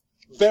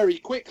very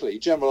quickly,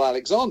 General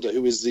Alexander,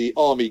 who is the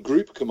Army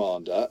Group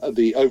Commander,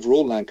 the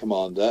overall land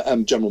commander,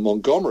 and General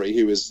Montgomery,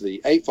 who is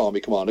the 8th Army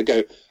Commander,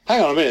 go,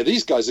 hang on a minute,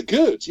 these guys are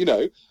good,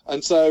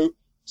 and so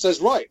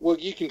says, right, well,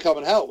 you can come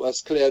and help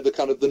us clear the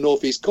kind of the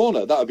northeast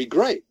corner. That would be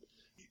great.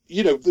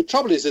 The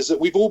trouble is that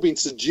we've all been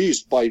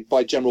seduced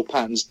by General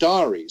Patton's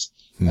diaries.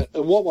 And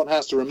what one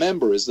has to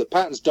remember is that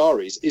Patton's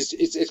diaries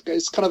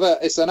it's kind of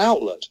it's an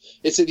outlet.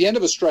 It's at the end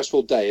of a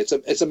stressful day.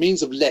 It's a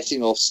means of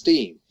letting off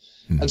steam.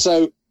 And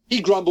so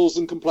he grumbles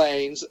and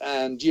complains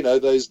and,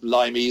 those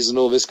limeys and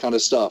all this kind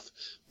of stuff.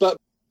 But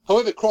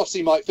however cross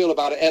he might feel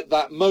about it at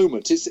that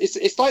moment,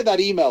 it's like that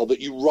email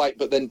that you write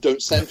but then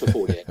don't send for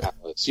 48 hours.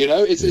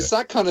 It's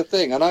that kind of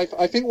thing. And I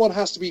think one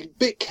has to be a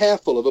bit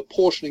careful of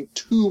apportioning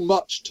too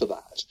much to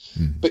that,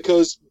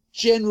 because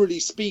generally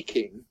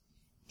speaking,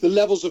 the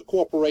levels of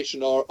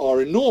cooperation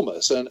are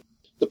enormous. And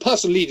the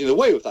person leading the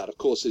way with that, of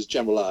course, is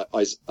General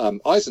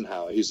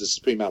Eisenhower, who's the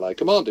Supreme Allied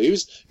Commander,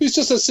 who's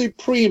just a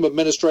supreme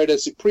administrator,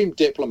 supreme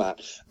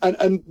diplomat,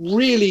 and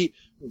really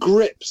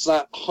grips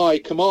that high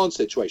command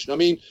situation. I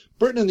mean,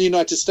 Britain and the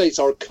United States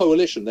are a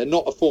coalition. They're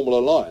not a formal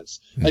alliance.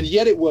 And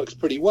yet it works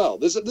pretty well.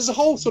 There's a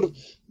whole sort of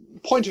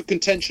point of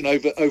contention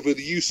over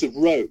the use of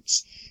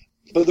roads.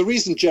 But the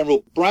reason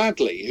General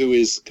Bradley, who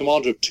is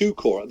commander of 2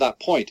 Corps at that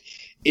point,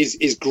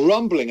 is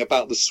grumbling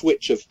about the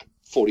switch of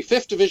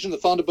 45th Division, the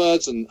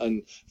Thunderbirds,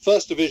 and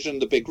 1st Division,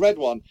 the Big Red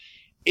one,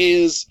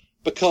 is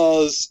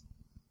because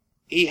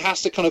he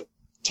has to kind of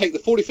take the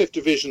 45th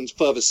Division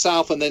further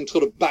south and then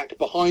sort of back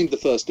behind the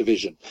 1st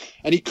Division.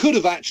 And he could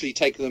have actually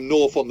taken them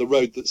north on the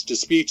road that's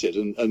disputed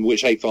and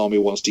which 8th Army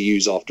wants to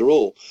use after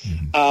all.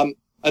 And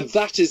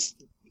that is,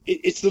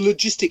 it's the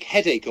logistic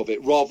headache of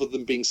it rather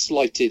than being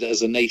slighted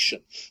as a nation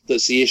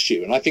that's the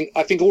issue. And I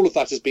think all of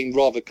that has been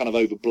rather kind of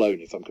overblown,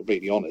 if I'm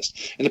completely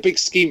honest. In the big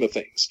scheme of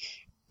things,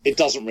 it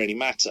doesn't really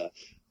matter.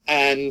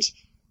 And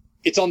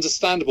it's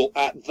understandable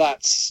at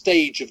that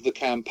stage of the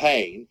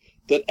campaign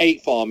that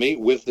 8th Army,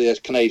 with the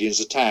Canadians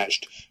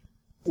attached,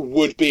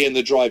 would be in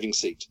the driving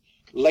seat.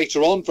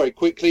 Later on, very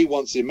quickly,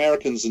 once the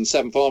Americans and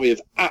 7th Army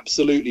have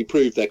absolutely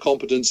proved their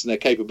competence and their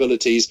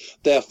capabilities,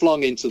 they're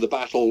flung into the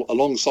battle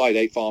alongside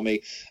 8th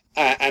Army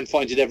and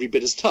find it every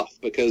bit as tough,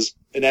 because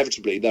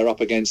inevitably they're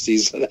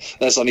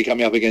suddenly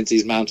coming up against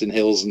these mountain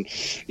hills and,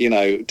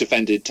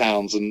 defended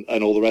towns and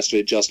all the rest of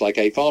it, just like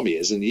 8th Army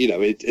is. And,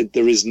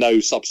 there is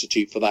no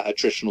substitute for that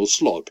attritional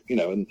slog,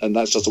 and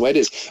that's just the way it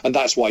is. And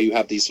that's why you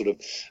have these sort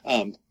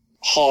of,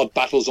 hard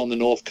battles on the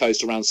north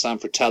coast around San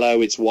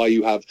Fratello. It's why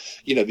you have,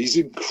 these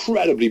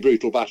incredibly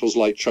brutal battles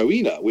like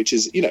Troina, which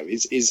is,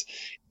 is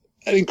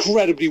an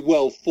incredibly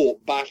well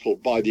fought battle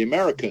by the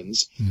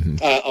Americans,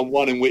 and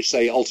one in which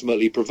they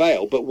ultimately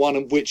prevail, but one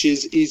in which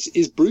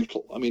is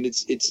brutal. I mean,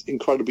 it's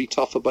incredibly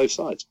tough for both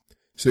sides.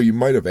 So you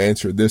might have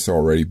answered this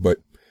already, but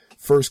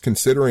first,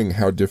 considering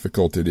how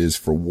difficult it is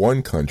for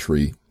one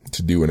country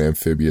to do an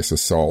amphibious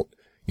assault,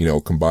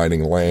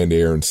 combining land,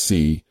 air, and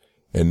sea,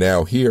 And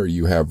now here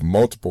you have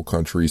multiple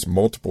countries,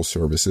 multiple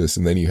services,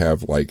 and then you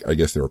have, like, I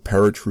guess there were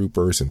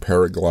paratroopers and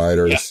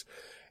paragliders, yeah.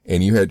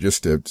 And you had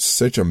just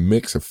such a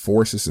mix of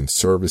forces and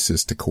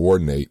services to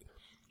coordinate.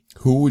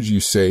 Who would you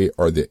say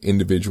are the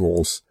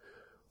individuals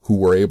who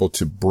were able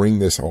to bring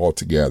this all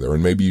together?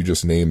 And maybe you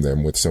just name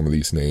them with some of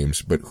these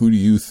names, but who do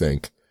you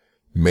think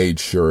made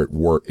sure it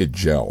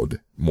gelled,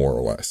 more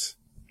or less?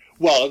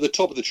 Well, at the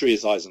top of the tree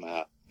is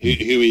Eisenhower. Who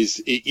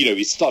is,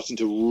 he's starting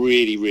to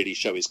really, really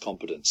show his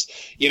competence.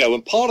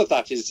 And part of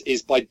that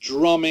is by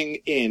drumming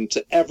in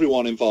to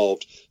everyone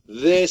involved.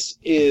 This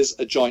is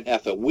a joint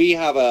effort. We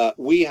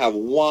have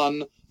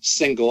one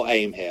single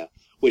aim here,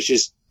 which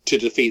is to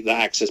defeat the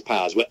Axis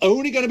powers. We're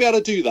only going to be able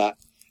to do that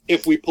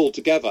if we pull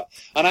together.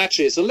 And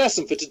actually, it's a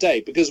lesson for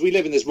today, because we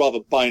live in this rather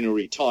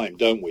binary time,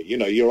 don't we?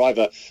 You're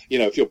either,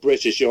 if you're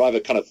British, you're either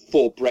kind of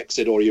for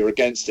Brexit or you're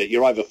against it.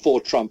 You're either for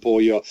Trump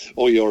or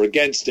you're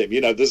against him.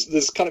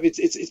 There's kind of,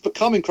 it's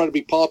become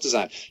incredibly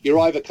partisan. You're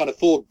either kind of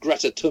for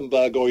Greta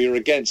Thunberg or you're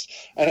against.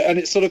 And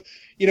it's sort of,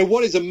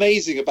 what is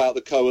amazing about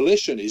the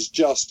coalition is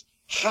just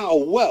how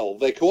well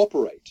they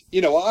cooperate.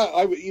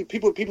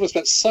 People have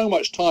spent so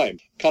much time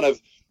kind of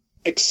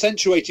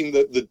accentuating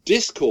the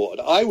discord.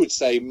 I would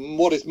say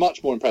what is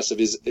much more impressive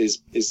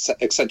is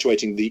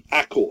accentuating the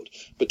accord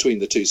between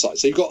the two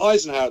sides. So you've got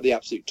Eisenhower at the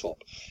absolute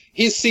top.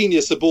 His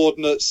senior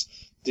subordinates,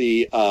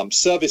 the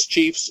service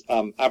chiefs,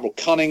 Admiral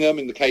Cunningham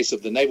in the case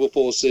of the naval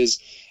forces,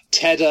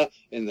 Tedder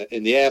in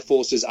the air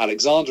forces,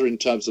 Alexander in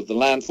terms of the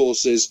land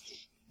forces,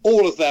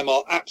 all of them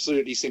are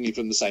absolutely singing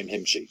from the same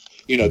hymn sheet.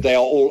 They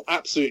are all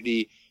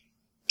absolutely,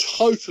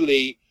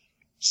 totally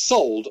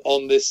sold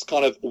on this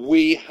kind of,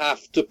 we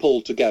have to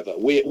pull together.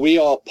 We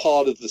are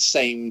part of the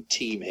same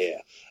team here,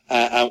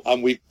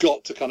 and we've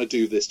got to kind of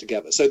do this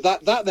together. So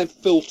that then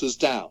filters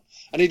down,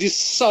 and it is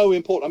so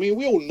important. I mean,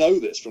 we all know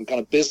this from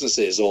kind of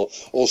businesses or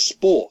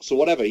sports or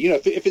whatever.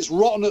 If it's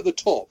rotten at the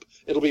top,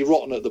 it'll be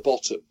rotten at the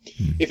bottom.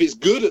 If it's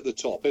good at the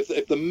top,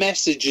 if the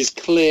message is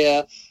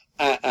clear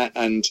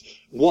and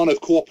one of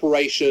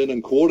cooperation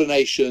and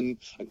coordination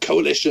and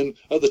coalition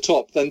at the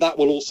top, then that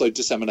will also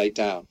disseminate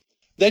down.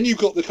 Then you've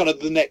got the kind of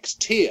the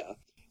next tier,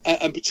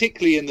 and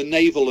particularly in the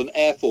naval and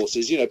air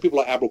forces, people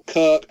like Admiral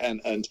Kirk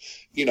and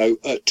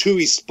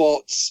Tui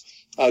Spots,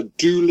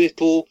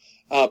 Doolittle,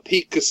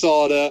 Pete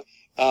Quesada,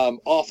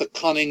 Arthur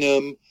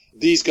Cunningham,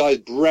 these guys,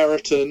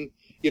 Brereton,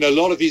 a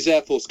lot of these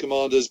Air Force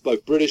commanders,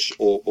 both British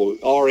or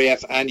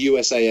RAF and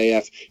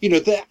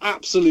USAAF, they're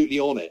absolutely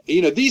on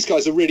it. These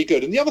guys are really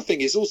good. And the other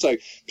thing is also,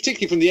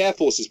 particularly from the Air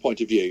Force's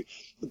point of view,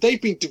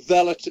 they've been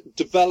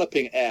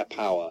developing air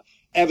power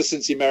ever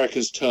since the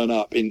Americans turn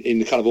up in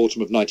the kind of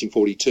autumn of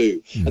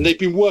 1942. And they've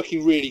been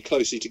working really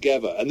closely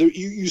together. And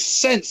you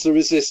sense there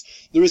is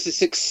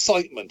this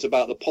excitement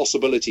about the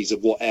possibilities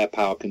of what air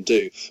power can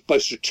do.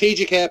 Both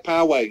strategic air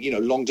power, where,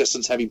 long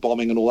distance heavy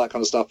bombing and all that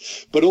kind of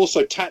stuff, but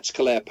also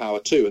tactical air power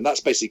too. And that's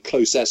basically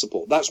close air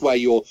support. That's where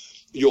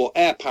your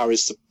air power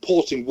is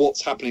supporting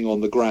what's happening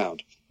on the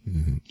ground.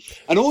 Mm-hmm.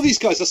 And all these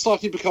guys are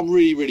starting to become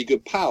really, really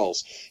good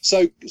pals.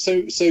 So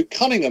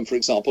Cunningham, for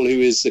example, who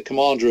is the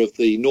commander of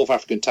the North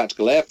African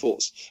Tactical Air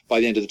Force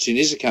by the end of the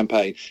Tunisia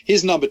campaign,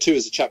 his number two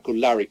is a chap called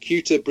Larry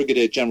Kuter,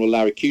 Brigadier General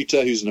Larry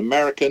Kuter, who's an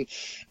American.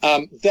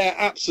 They're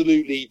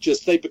absolutely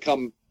they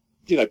become,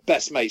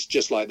 best mates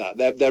just like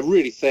that. They're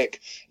really thick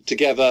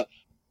together.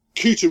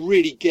 Kuter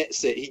really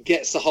gets it. He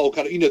gets the whole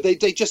kind of, they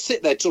just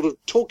sit there sort of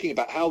talking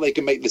about how they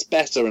can make this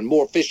better and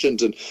more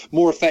efficient and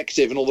more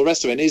effective and all the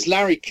rest of it. And it's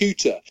Larry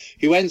Kuter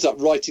who ends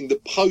up writing the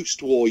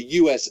post-war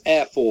US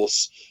Air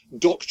Force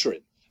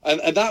doctrine.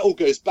 And that all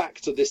goes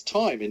back to this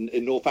time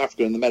in North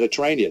Africa and the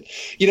Mediterranean.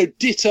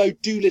 Ditto,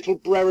 Doolittle,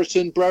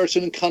 Brereton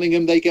and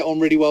Cunningham, they get on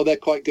really well. They're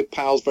quite good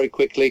pals very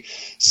quickly.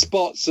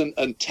 Spots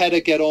and Tedder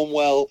get on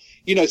well.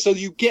 So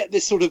you get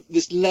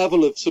this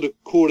level of sort of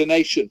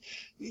coordination.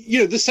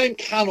 The same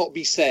cannot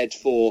be said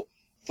for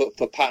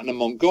Patton and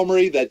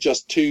Montgomery. They're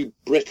just too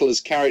brittle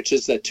as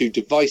characters. They're too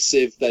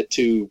divisive. They're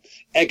too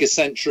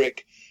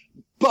egocentric.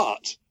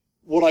 But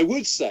what I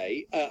would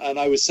say, and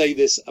I would say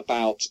this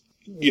about,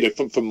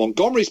 from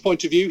Montgomery's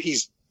point of view,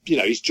 he's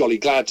jolly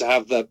glad to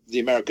have the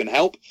American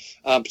help,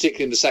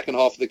 particularly in the second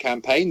half of the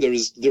campaign. There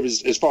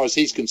is, as far as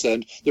he's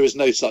concerned, there is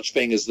no such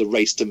thing as the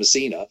race to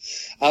Messina.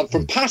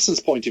 From Patton's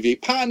point of view,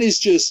 Patton is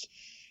just,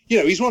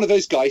 he's one of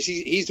those guys.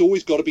 He's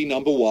always got to be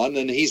number one,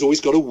 and he's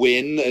always got to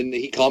win, and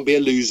he can't be a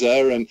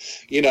loser. And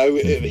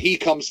he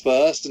comes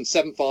first, and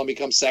Seventh Army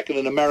comes second,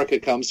 and America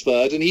comes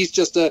third. And he's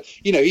just a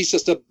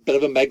bit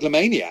of a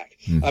megalomaniac.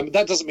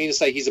 That doesn't mean to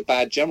say he's a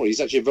bad general. He's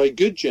actually a very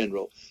good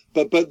general.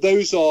 But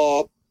those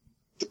are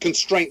the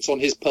constraints on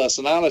his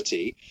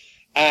personality,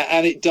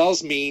 and it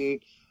does mean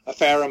a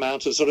fair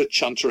amount of sort of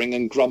chuntering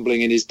and grumbling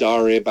in his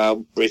diary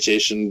about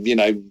British and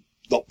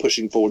not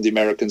pushing forward the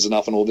Americans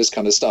enough and all this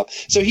kind of stuff.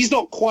 So he's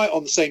not quite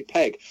on the same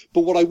peg.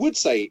 But what I would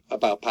say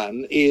about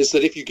Patton is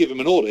that if you give him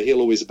an order, he'll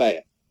always obey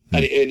it.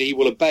 And he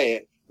will obey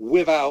it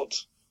without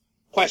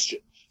question.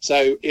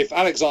 So if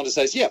Alexander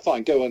says, yeah,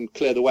 fine, go and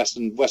clear the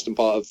western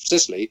part of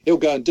Sicily, he'll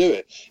go and do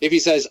it. If he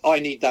says, I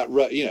need that,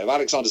 if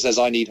Alexander says,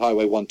 I need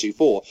Highway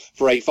 124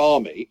 for 8th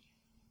Army,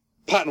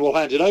 Patton will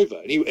hand it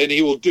over, and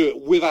he will do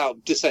it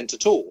without dissent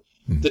at all.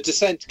 The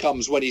dissent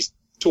comes when he's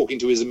talking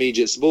to his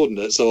immediate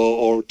subordinates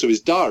or to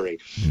his diary,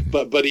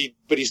 but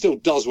he still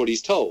does what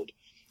he's told,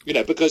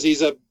 because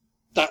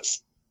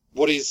that's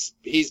what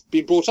he's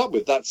been brought up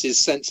with. That's his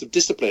sense of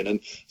discipline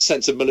and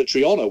sense of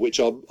military honor, which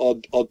are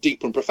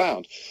deep and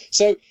profound.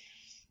 So,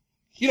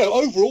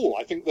 overall,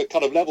 I think the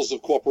kind of levels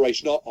of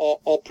cooperation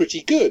are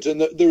pretty good.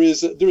 And there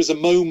is a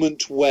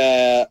moment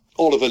where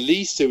Oliver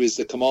Leese, who is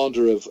the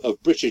commander of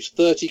British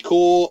 30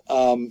 Corps,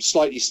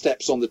 slightly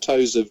steps on the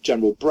toes of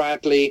General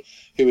Bradley,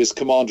 who is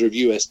commander of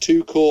US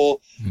 2 Corps.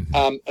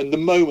 And the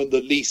moment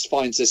that Leese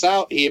finds this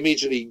out, he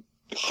immediately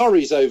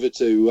hurries over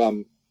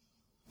to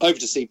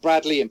see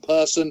Bradley in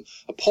person,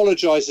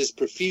 apologizes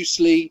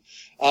profusely,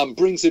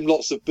 brings him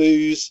lots of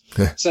booze,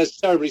 says,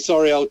 terribly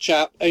sorry, old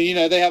chap.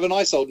 And, they have a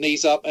nice old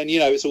knees up and,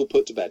 it's all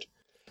put to bed.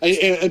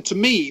 And to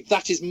me,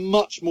 that is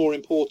much more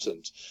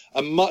important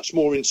and much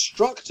more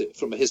instructive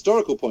from a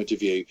historical point of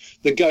view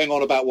than going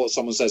on about what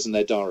someone says in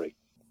their diary.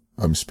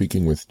 I'm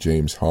speaking with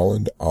James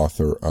Holland,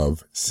 author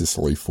of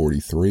Sicily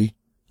 43.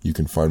 You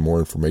can find more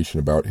information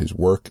about his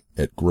work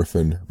at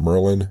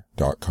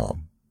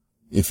griffinmerlin.com.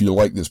 If you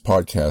like this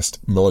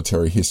podcast,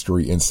 Military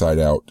History Inside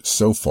Out,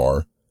 so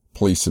far,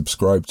 please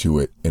subscribe to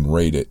it and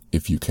rate it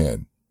if you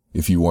can.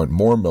 If you want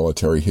more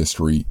military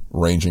history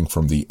ranging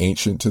from the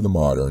ancient to the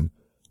modern,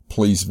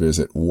 please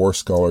visit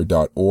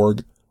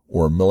warscholar.org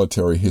or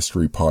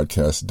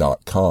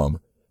militaryhistorypodcast.com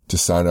to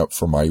sign up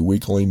for my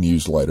weekly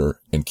newsletter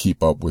and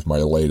keep up with my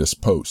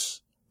latest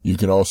posts. You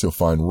can also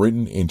find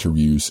written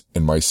interviews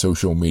and my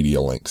social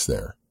media links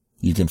there.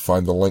 You can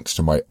find the links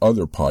to my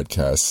other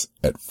podcasts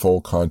at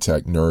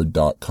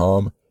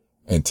fullcontactnerd.com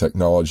and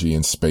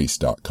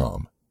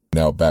technologyinspace.com.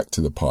 Now back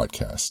to the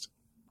podcast.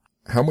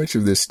 How much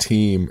of this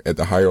team at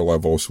the higher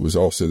levels was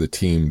also the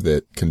team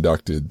that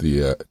conducted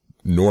the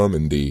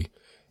Normandy,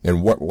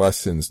 and what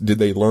lessons, did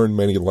they learn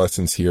many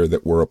lessons here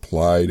that were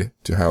applied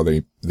to how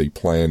they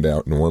planned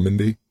out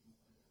Normandy?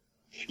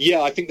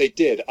 Yeah, I think they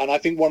did. And I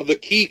think one of the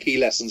key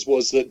lessons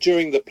was that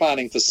during the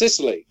planning for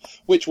Sicily,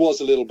 which was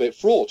a little bit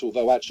fraught,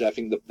 although actually I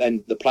think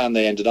the plan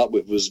they ended up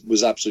with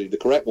was absolutely the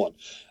correct one.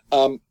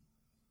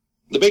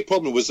 The big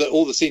problem was that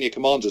all the senior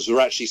commanders were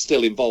actually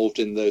still involved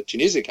in the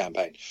Tunisia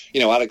campaign.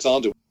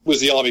 Alexander was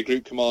the army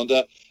group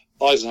commander.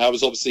 Eisenhower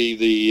was obviously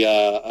the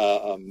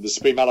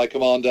Supreme Allied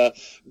Commander.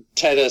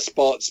 Tedder,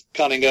 Spots,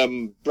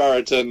 Cunningham,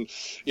 Brereton,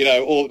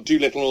 all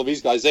Doolittle and all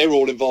these guys, they were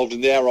all involved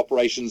in the air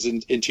operations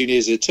in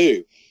Tunisia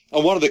too.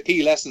 And one of the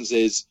key lessons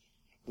is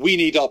we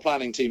need our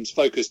planning teams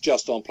focused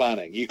just on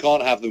planning. You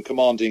can't have them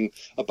commanding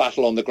a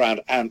battle on the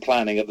ground and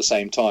planning at the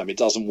same time. It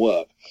doesn't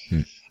work.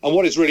 And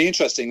what is really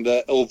interesting,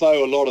 that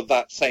although a lot of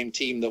that same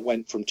team that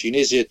went from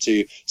Tunisia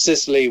to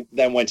Sicily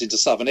then went into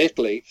southern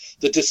Italy,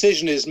 the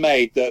decision is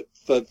made that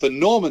for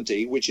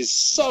Normandy, which is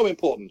so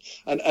important,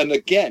 and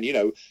again,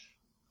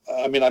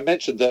 I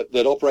mentioned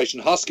that Operation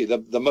Husky,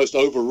 the most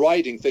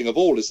overriding thing of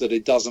all is that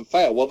it doesn't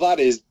fail. Well,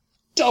 that is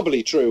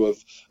doubly true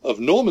of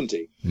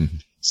Normandy.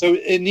 So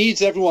it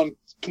needs everyone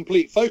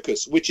complete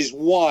focus, which is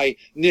why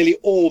nearly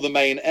all the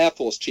main Air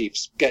Force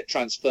chiefs get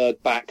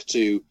transferred back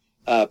to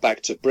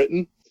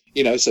Britain.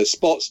 So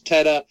Spots,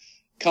 Tedder,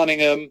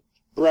 Cunningham,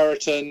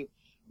 Brereton,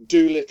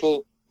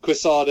 Doolittle,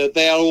 Quesada,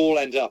 they all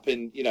end up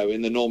in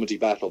the Normandy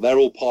battle. They're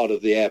all part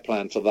of the air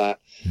plan for that.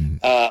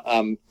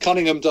 Admiral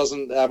Cunningham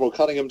doesn't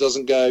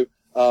go,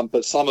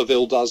 but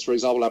Somerville does, for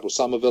example. Admiral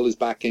Somerville is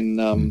back in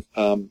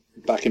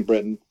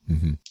Britain.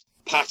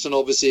 Patton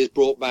obviously is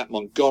brought back.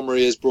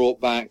 Montgomery is brought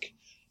back.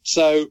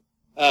 So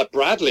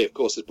Bradley, of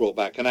course, is brought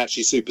back and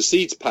actually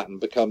supersedes Patton,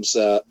 becomes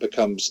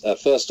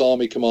First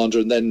Army commander,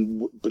 and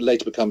then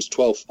later becomes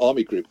 12th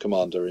Army Group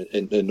commander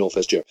in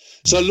Northwest Europe.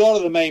 So a lot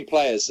of the main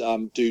players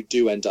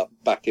do end up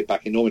back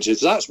in Normandy.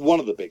 So that's one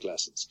of the big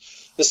lessons.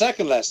 The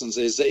second lesson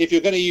is that if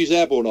you're going to use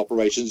airborne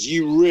operations,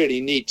 you really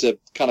need to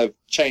kind of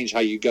change how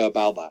you go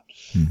about that.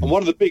 And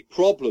one of the big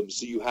problems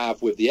that you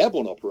have with the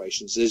airborne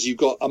operations is you've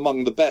got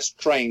among the best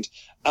trained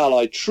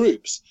Allied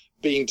troops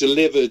being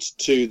delivered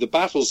to the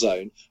battle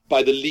zone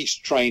by the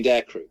least trained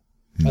aircrew.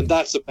 And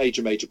that's a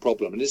major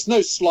problem. And it's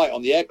no slight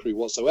on the aircrew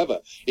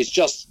whatsoever. It's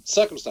just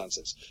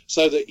circumstances.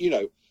 So that,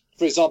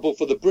 for example,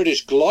 for the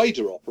British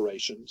glider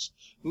operations,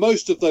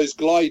 most of those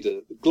glider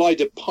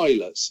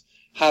pilots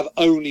have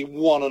only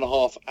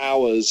 1.5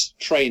 hours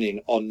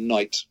training on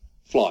night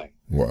flying.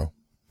 Wow.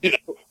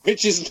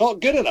 Which is not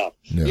good enough.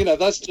 No.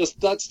 That's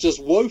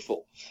just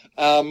woeful.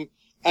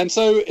 And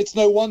so it's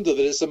no wonder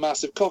that it's a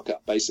massive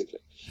cock-up, basically.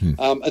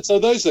 And so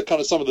those are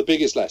kind of some of the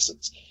biggest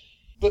lessons.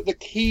 But the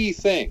key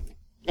thing,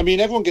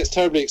 everyone gets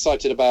terribly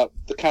excited about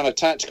the kind of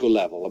tactical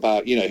level,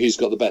 about, who's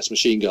got the best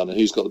machine gun and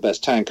who's got the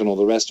best tank and all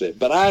the rest of it.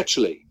 But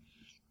actually,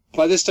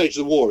 by this stage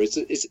of the war,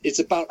 it's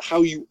about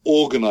how you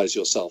organize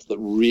yourself that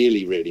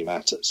really, really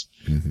matters.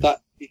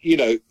 That,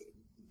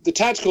 the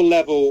tactical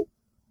level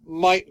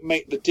might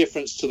make the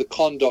difference to the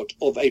conduct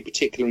of a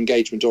particular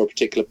engagement or a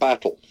particular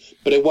battle,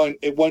 but it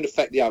won't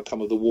affect the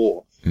outcome of the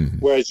war. Mm-hmm.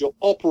 Whereas your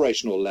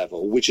operational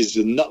level, which is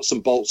the nuts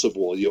and bolts of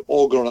war, your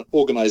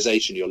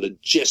organization, your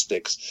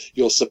logistics,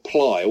 your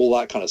supply, all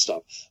that kind of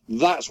stuff,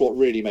 that's what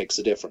really makes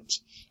a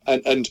difference.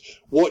 And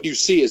what you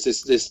see is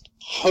this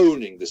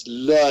honing, this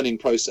learning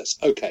process.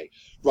 Okay,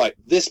 right,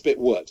 this bit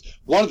worked.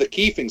 One of the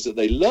key things that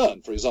they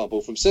learned, for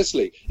example, from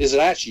Sicily, is that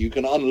actually you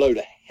can unload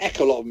a heck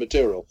of a lot of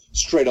material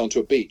straight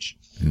onto a beach.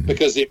 Mm-hmm.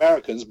 Because the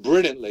Americans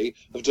brilliantly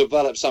have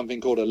developed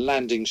something called a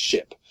landing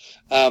ship.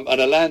 And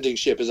a landing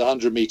ship is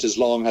 100 meters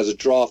long, has a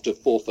draft of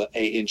 4 foot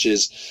 8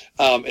 inches,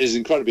 is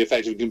incredibly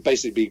effective. It can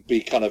basically be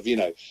kind of,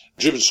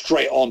 driven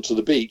straight onto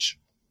the beach,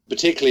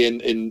 particularly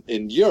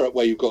in Europe,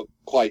 where you've got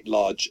quite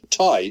large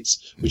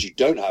tides, which you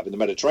don't have in the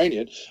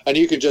Mediterranean. And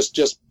you can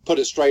just put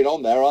it straight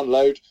on there,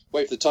 unload,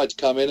 wait for the tide to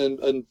come in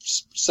and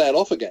sail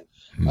off again.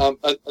 And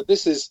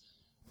this is,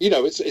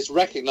 it's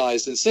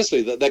recognized in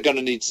Sicily that they're going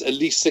to need at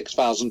least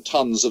 6,000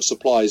 tons of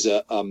supplies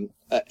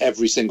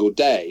every single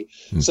day.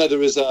 So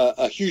there is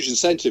a huge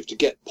incentive to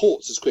get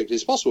ports as quickly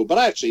as possible. But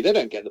actually, they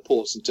don't get the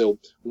ports until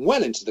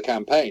well into the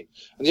campaign.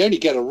 And they only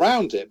get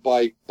around it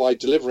by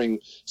delivering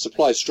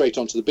supplies straight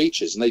onto the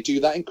beaches. And they do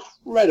that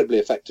incredibly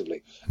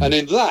effectively. And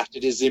in that,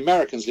 it is the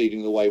Americans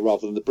leading the way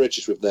rather than the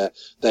British with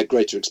their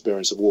greater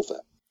experience of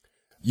warfare.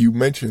 You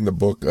mentioned in the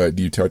book,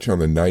 do you touch on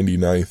the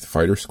 99th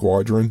Fighter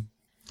Squadron?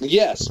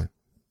 Yes.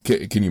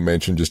 Can you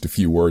mention just a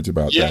few words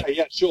about that?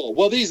 Yeah, sure.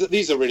 Well, these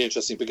are really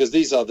interesting because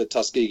these are the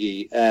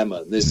Tuskegee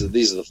Airmen. These are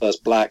the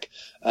first black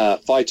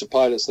fighter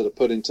pilots that are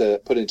put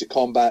into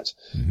combat,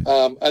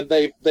 and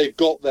they've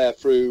got there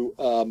through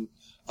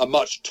a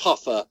much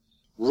tougher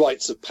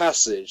rites of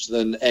passage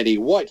than any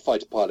white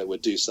fighter pilot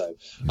would do so.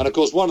 And of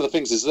course, one of the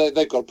things is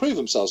they've got to prove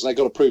themselves, and they've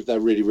got to prove they're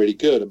really, really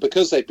good. And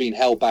because they've been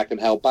held back,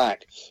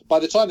 by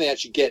the time they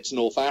actually get to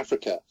North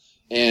Africa,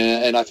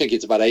 and I think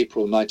it's about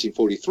April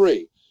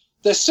 1943.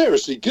 They're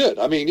seriously good.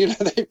 I mean,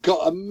 they've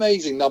got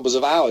amazing numbers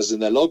of hours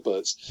in their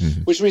logbooks,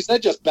 which means they're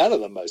just better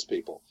than most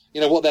people.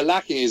 What they're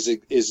lacking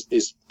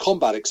is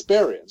combat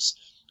experience,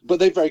 but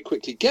they very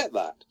quickly get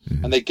that,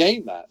 and they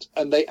gain that,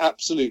 and they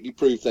absolutely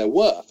prove their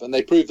worth, and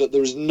they prove that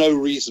there is no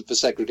reason for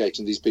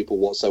segregating these people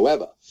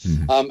whatsoever.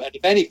 And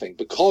if anything,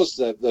 because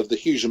of the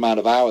huge amount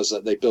of hours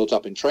that they built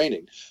up in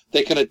training,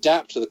 they can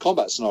adapt to the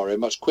combat scenario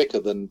much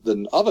quicker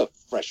than other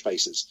fresh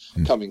faces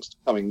coming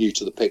new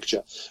to the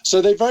picture.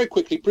 So they very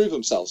quickly prove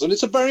themselves, and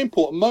it's a very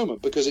important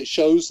moment because it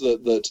shows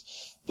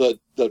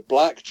that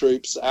black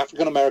troops,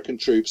 African American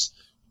troops,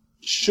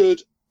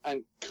 should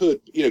and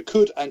could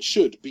and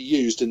should be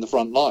used in the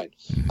front line.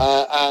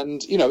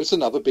 And it's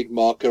another big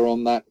marker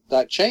on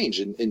that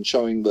change in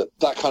showing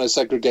that kind of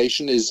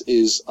segregation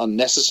is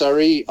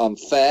unnecessary,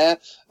 unfair,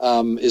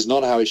 is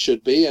not how it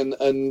should be,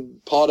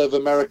 and part of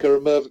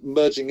America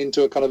merging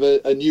into a kind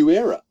of a new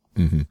era.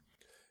 Mm-hmm.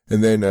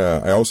 And then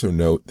I also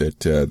note that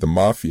the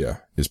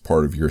mafia is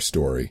part of your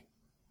story.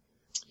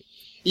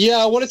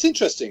 Yeah, well, it's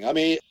interesting. I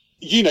mean,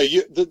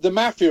 the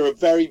mafia are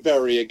very,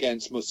 very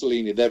against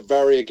Mussolini. They're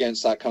very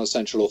against that kind of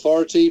central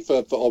authority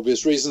for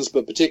obvious reasons,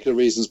 but particular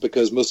reasons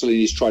because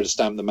Mussolini's tried to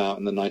stamp them out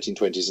in the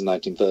 1920s and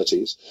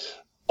 1930s.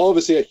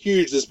 Obviously,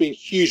 there's been a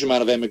huge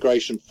amount of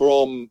immigration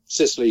from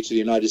Sicily to the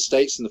United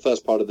States in the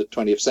first part of the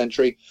 20th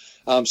century.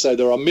 So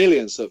there are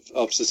millions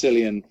of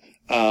Sicilian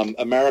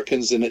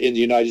Americans in the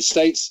United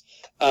States.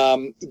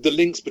 The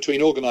links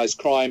between organized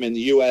crime in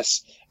the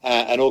U.S.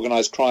 And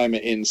organized crime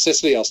in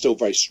Sicily are still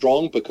very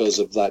strong because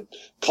of that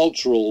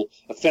cultural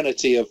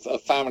affinity of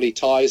family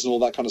ties and all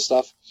that kind of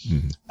stuff.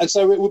 And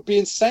so it would be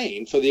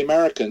insane for the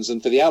Americans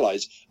and for the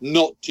Allies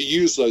not to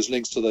use those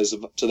links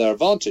to their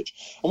advantage.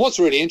 And what's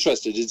really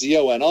interesting is the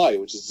ONI,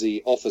 which is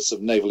the Office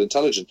of Naval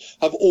Intelligence,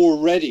 have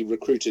already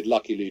recruited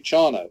Lucky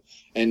Luciano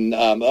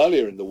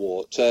earlier in the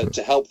war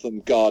to help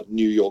them guard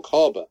New York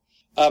Harbor.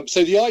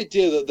 So the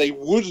idea that they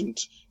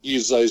wouldn't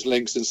use those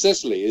links in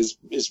Sicily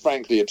is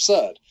frankly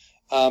absurd.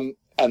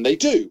 And they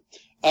do.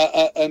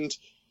 And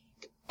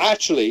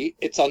actually,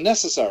 it's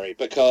unnecessary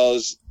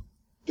because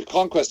the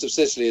conquest of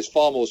Sicily is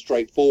far more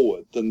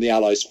straightforward than the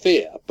Allies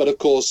fear. But of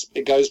course,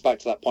 it goes back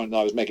to that point that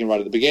I was making right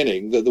at the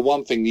beginning, that the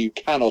one thing you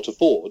cannot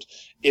afford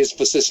is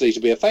for Sicily to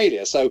be a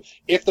failure. So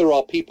if there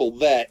are people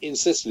there in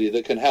Sicily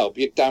that can help,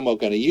 you're damn well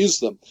going to use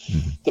them.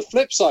 The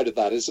flip side of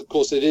that is, of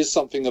course, it is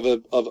something of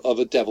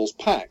a devil's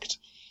pact.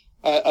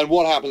 And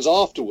what happens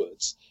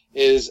afterwards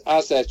is,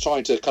 as they're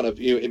trying to kind of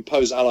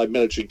impose Allied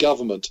military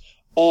government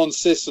on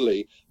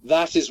Sicily,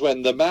 that is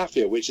when the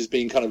mafia, which has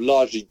been kind of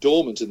largely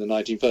dormant in the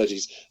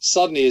 1930s,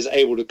 suddenly is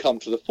able to come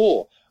to the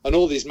fore. And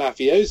all these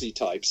mafiosi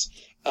types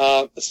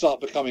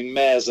start becoming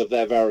mayors of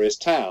their various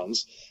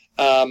towns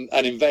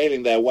and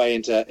inveiling their way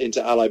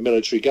into Allied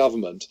military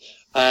government.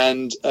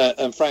 and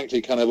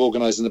frankly kind of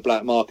organising the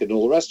black market and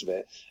all the rest of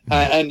it.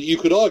 And you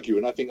could argue,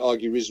 and I think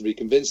argue reasonably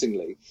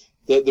convincingly,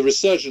 that the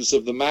resurgence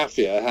of the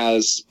mafia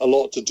has a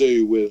lot to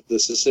do with the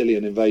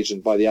Sicilian invasion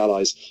by the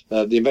Allies,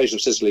 the invasion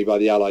of Sicily by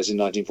the Allies in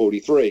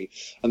 1943.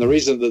 And the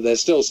reason that they're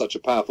still such a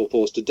powerful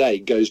force today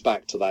goes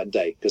back to that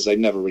day, because they've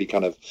never really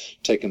kind of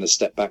taken a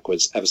step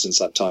backwards ever since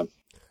that time.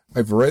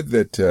 I've read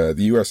that the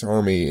U.S.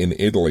 Army in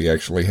Italy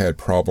actually had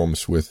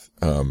problems with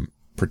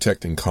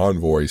protecting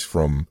convoys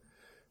from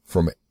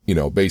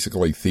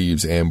basically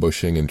thieves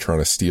ambushing and trying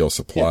to steal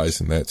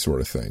supplies and that sort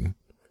of thing.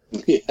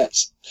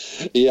 Yes.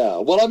 Yeah.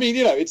 Well, I mean,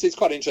 it's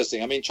quite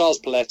interesting. I mean, Charles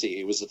Paletti,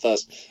 who was the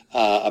first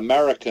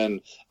American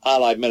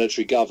Allied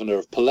military governor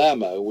of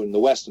Palermo in the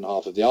western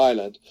half of the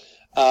island,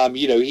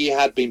 he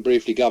had been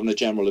briefly Governor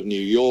General of New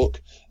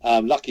York.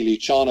 Lucky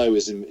Luciano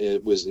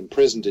was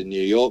imprisoned in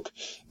New York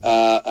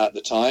at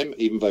the time,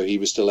 even though he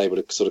was still able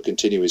to sort of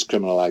continue his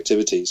criminal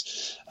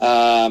activities.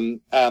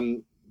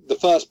 The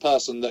first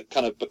person that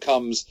kind of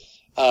becomes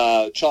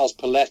Charles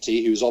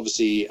Paletti, who's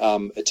obviously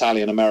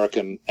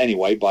Italian-American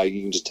anyway,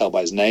 you can just tell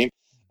by his name.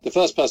 The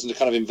first person to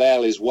kind of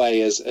unveil his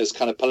way as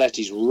kind of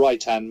Paletti's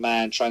right-hand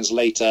man,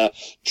 translator,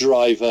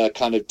 driver,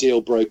 kind of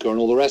deal broker, and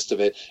all the rest of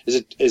it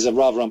is a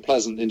rather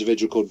unpleasant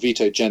individual called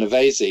Vito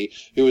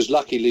Genovese, who was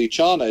Lucky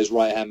Luciano's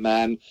right-hand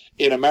man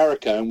in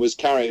America and was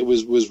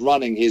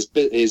running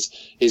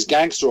his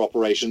gangster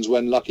operations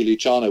when Lucky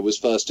Luciano was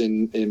first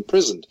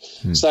imprisoned.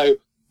 So,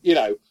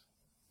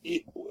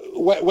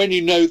 when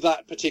you know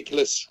that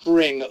particular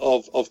string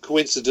of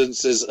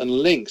coincidences and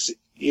links,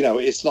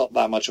 it's not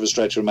that much of a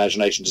stretch of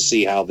imagination to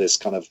see how this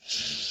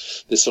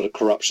sort of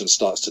corruption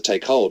starts to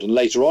take hold. And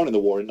later on in the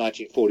war, in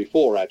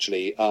 1944,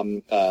 actually,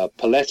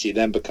 Paletti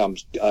then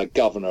becomes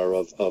governor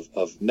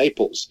of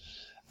Naples.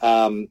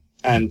 And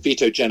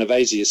Vito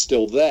Genovese is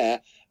still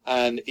there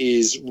and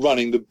is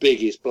running the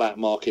biggest black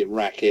market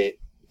racket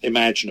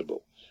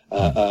imaginable.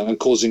 And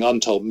causing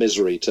untold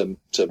misery to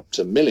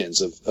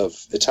millions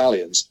of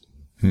Italians.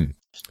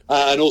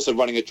 And also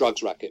running a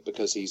drugs racket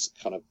because he's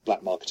kind of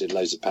black marketed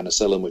loads of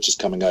penicillin, which is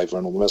coming over,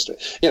 and all the rest of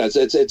it.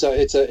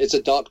 It's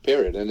a dark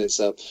period, and it's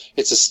a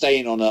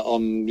stain on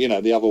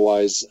the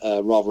otherwise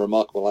rather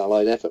remarkable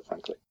Allied effort,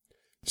 frankly.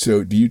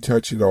 So, do you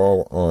touch at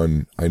all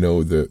on? I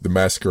know the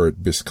massacre at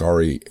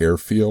Biscari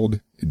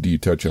Airfield. Do you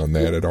touch on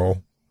that at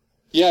all?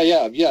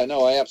 Yeah.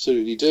 No, I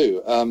absolutely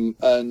do. And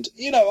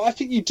I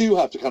think you do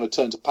have to kind of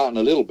turn to Patton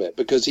a little bit,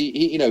 because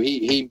he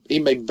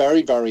made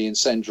very, very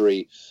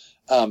incendiary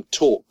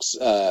talks.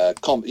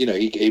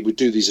 He would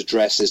do these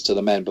addresses to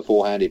the men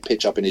beforehand. He'd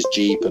pitch up in his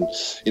Jeep and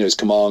his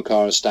command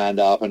car and stand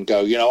up and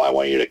go, I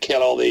want you to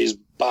kill all these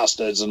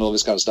bastards and all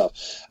this kind of stuff.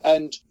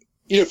 And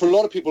for a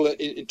lot of people, it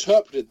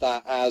interpreted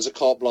that as a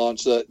carte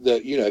blanche that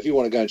if you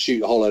want to go and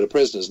shoot a whole load of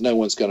prisoners, no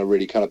one's going to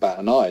really kind of bat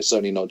an eye.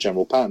 Certainly not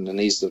General Patton, and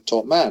he's the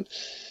top man.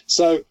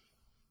 So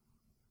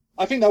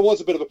I think that was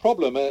a bit of a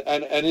problem.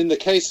 And in the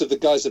case of the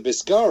guys at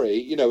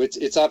Biscari,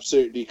 it's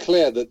absolutely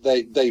clear that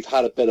they've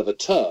had a bit of a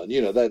turn.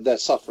 They're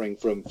suffering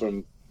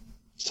from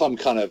some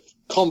kind of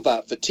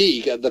combat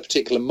fatigue at the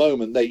particular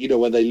moment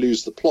when they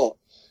lose the plot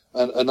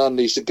and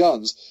unleash the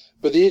guns.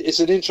 But it's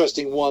an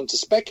interesting one to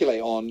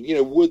speculate on.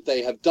 Would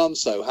they have done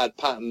so had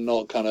Patton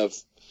not kind of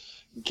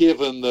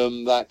given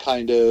them that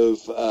kind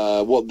of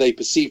what they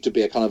perceive to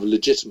be a kind of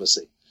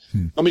legitimacy?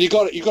 I mean, you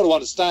got to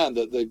understand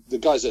that the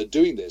guys that are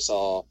doing this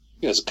are,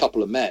 it's a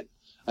couple of men,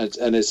 and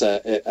it's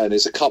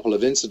a couple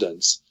of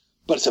incidents,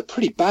 but it's a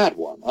pretty bad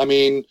one. I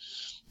mean,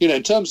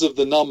 in terms of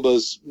the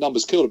numbers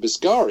killed at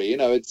Biscari,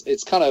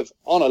 it's kind of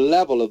on a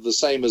level of the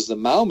same as the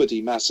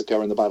Malmedy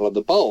massacre and the Battle of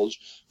the Bulge,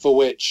 for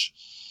which,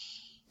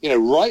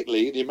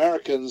 rightly, the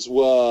Americans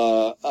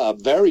were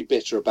very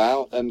bitter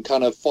about and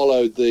kind of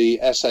followed the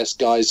SS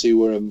guys who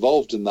were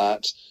involved in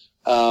that.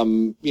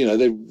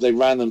 They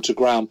ran them to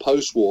ground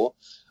post-war.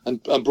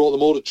 And brought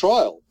them all to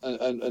trial,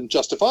 and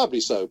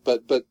justifiably so.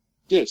 But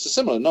it's a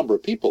similar number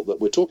of people that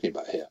we're talking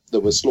about here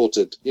that were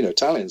slaughtered.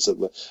 Italians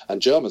and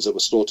Germans that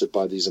were slaughtered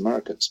by these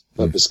Americans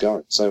at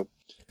Biscari. So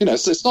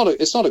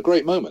it's not a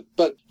great moment.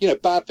 But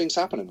bad things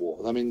happen in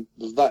war. I mean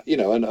that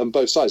and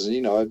both sides.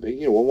 And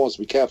one wants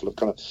to be careful of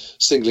kind of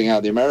singling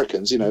out the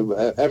Americans.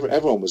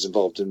 Everyone was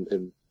involved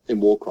in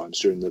war crimes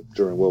during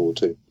World War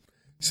II.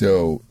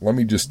 So let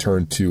me just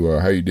turn to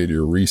how you did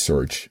your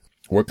research.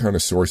 What kind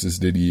of sources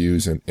did you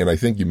use? And I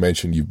think you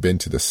mentioned you've been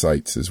to the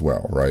sites as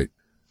well, right?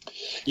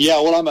 Yeah,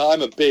 well,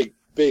 I'm a big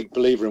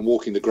believer in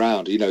walking the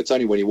ground. It's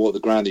only when you walk the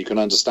ground that you can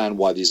understand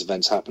why these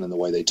events happen in the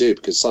way they do,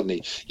 because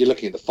suddenly you're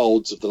looking at the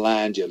folds of the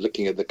land, you're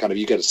looking at the kind of,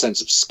 you get a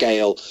sense of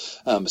scale,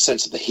 a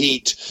sense of the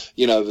heat,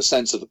 the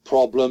sense of the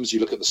problems. You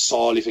look at the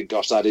soil, you think,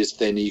 gosh, that is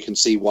thin. You can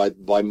see why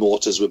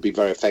mortars would be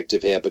very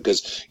effective here,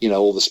 because,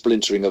 all the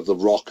splintering of the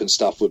rock and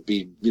stuff would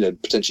be,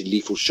 potentially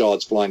lethal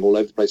shards flying all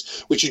over the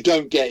place, which you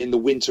don't get in the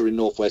winter in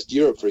Northwest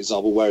Europe, for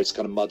example, where it's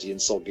kind of muddy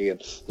and soggy and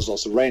there's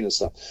lots of rain and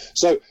stuff.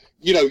 So,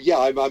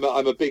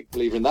 I'm a big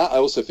believer in that. I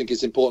also think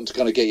it's important to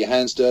kind of get your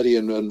hands dirty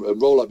and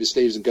roll up your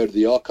sleeves and go to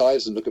the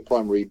archives and look at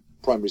primary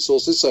primary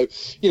sources. So,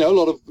 a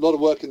lot of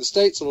work in the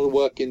States, a lot of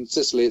work in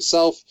Sicily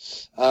itself,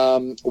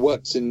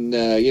 works in,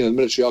 the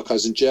military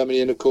archives in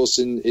Germany and, of course,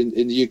 in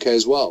the UK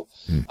as well.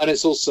 And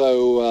it's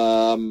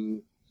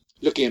also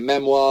looking at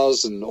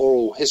memoirs and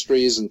oral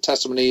histories and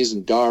testimonies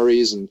and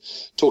diaries and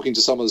talking to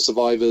some of the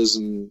survivors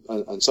and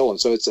so on.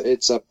 So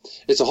it's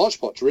a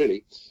hodgepodge,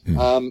 really.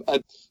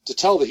 And to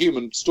tell the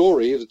human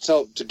story,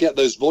 to get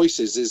those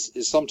voices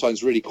is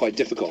sometimes really quite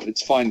difficult.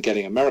 It's fine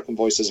getting American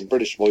voices and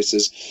British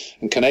voices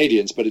and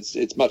Canadians, but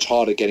it's much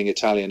harder getting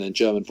Italian and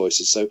German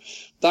voices. So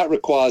that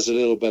requires a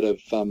little bit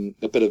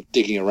of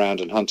digging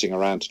around and hunting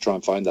around to try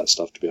and find that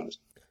stuff, to be honest.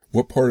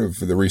 What part of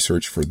the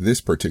research for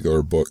this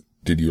particular book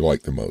did you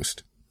like the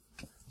most?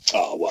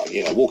 Oh, well,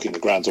 walking the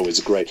ground's always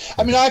great.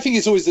 I mean, I think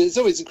it's always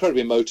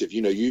incredibly emotive.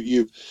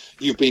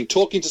 You've been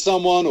talking to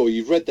someone, or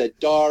you've read their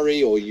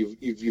diary, or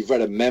you've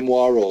read a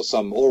memoir or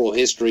some oral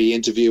history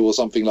interview or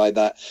something like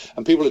that,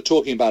 and people are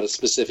talking about a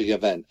specific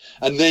event,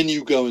 and then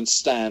you go and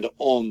stand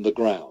on the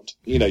ground.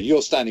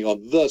 You're standing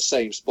on the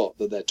same spot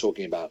that they're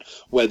talking about,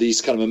 where these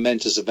kind of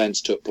momentous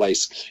events took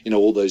place,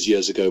 all those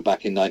years ago,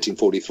 back in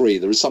 1943.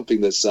 There is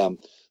something that's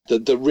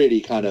that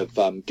really kind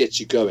of gets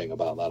you going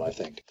about that, I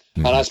think.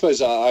 And I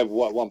suppose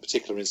one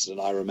particular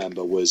incident I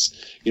remember was,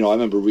 I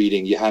remember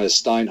reading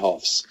Johannes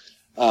Steinhoff's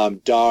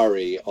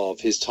diary of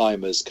his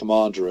time as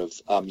commander of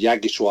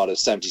Jagdgeschwader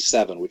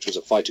 77, which was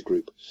a fighter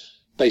group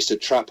based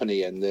at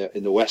Trapani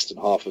in the western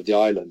half of the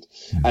island.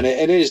 And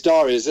in his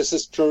diary is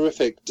this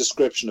terrific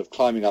description of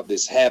climbing up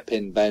this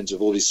hairpin bends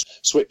with all these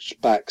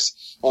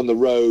switchbacks on the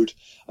road,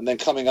 and then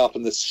coming up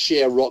in this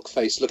sheer rock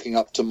face looking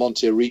up to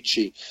Monte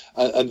Arici.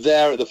 And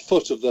there at the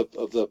foot of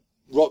the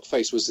rock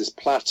face was this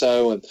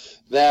plateau, and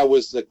there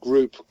was the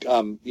group,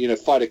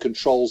 fighter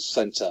control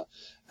center.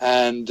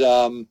 And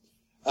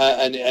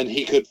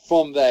he could,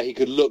 from there, he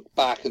could look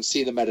back and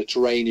see the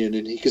Mediterranean,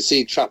 and he could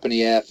see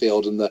Trapani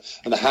airfield and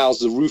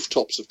the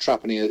rooftops of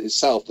Trapani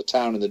itself, the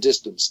town in the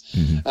distance.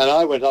 And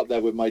I went up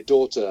there with my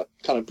daughter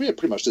kind of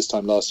pretty much this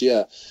time last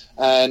year,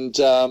 and,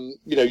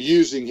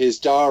 using his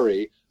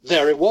diary.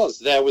 There it was.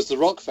 There was the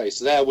rock face.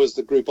 There was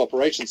the group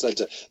operations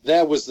center.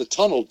 There was the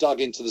tunnel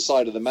dug into the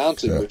side of the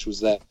mountain, which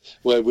was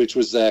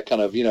their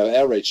kind of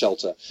air raid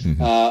shelter.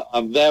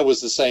 And there was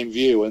the same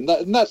view, and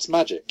that's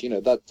magic.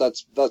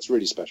 That's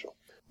really special.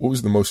 What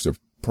was the most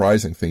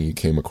surprising thing you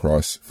came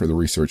across for the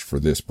research for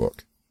this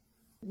book?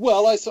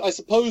 Well, I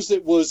suppose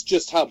it was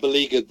just how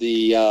beleaguered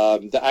the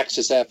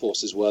Axis air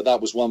forces were.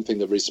 That was one thing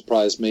that really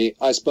surprised me.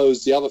 I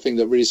suppose the other thing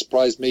that really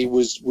surprised me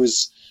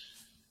was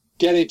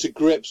getting to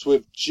grips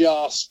with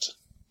just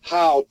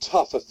how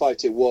tough a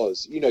fight it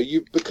was.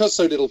 Because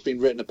so little's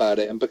been written about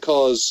it, and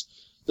because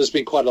there's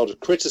been quite a lot of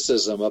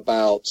criticism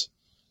about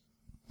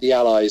the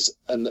Allies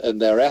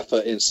and their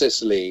effort in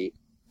Sicily,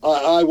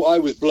 I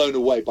was blown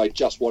away by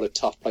just what a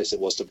tough place it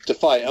was to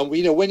fight. And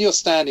when you're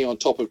standing on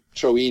top of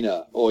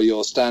Troina, or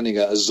you're standing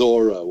at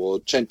Azora or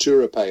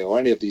Centuripe or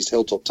any of these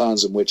hilltop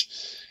towns in which,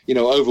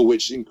 over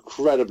which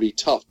incredibly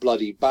tough,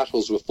 bloody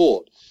battles were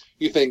fought,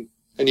 you think,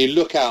 and you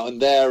look out,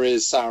 and there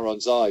is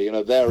Sauron's Eye,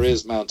 there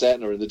is Mount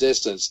Etna in the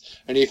distance,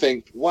 and you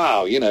think,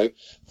 wow,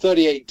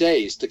 38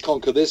 days to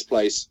conquer this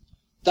place,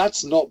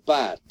 that's not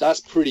bad.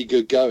 That's pretty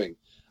good going.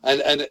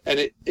 And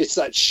it's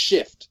that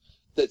shift.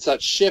 That's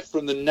that shift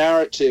from the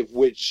narrative,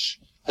 which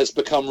has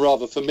become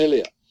rather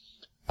familiar,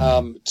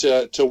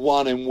 to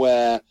one in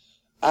where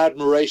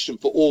admiration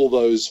for all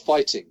those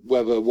fighting,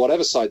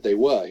 whatever side they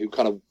were, who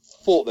kind of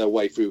fought their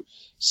way through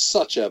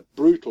such a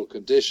brutal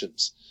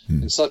conditions,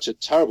 in such a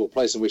terrible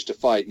place in which to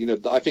fight.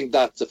 I think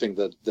that's the thing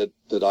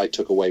that I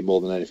took away more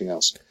than anything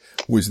else.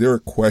 Was there a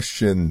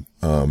question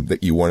that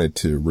you wanted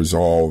to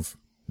resolve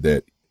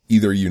that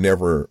either you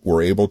never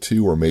were able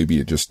to, or maybe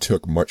it just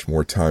took much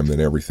more time than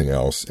everything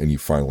else, and you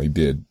finally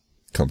did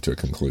come to a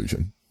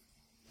conclusion?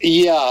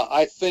 Yeah,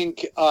 I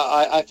think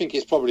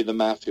it's probably the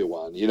mafia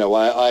one.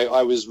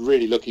 I was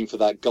really looking for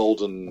that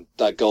golden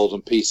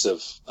piece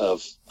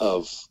of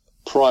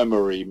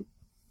primary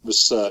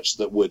research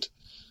that would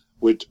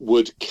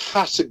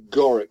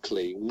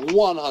categorically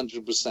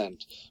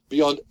 100%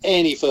 beyond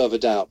any further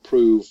doubt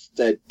prove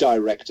their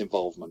direct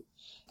involvement.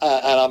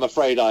 And I'm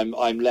afraid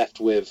I'm left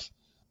with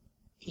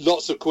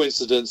lots of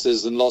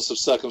coincidences and lots of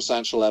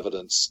circumstantial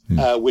evidence,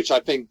 which I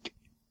think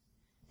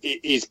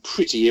is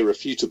pretty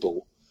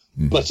irrefutable,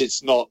 but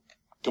it's not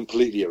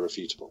completely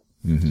irrefutable.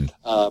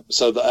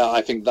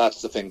 I think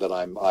that's the thing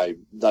that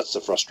that's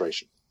the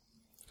frustration.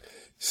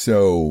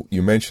 So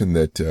you mentioned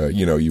that,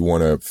 you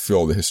want to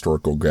fill the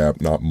historical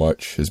gap. Not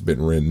much has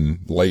been written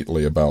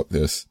lately about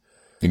this.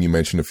 And you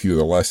mentioned a few of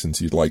the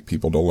lessons you'd like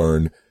people to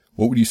learn.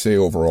 What would you say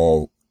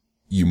overall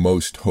you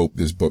most hope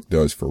this book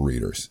does for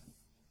readers?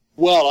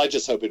 Well, I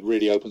just hope it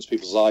really opens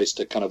people's eyes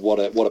to kind of what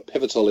a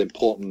pivotal,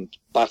 important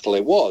battle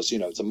it was.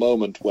 It's a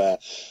moment where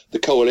the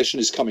coalition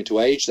is coming to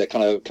age. They're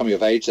kind of coming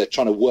of age. They're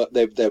trying to work.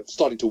 They're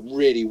starting to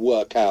really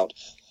work out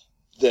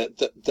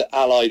the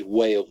Allied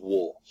way of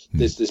war.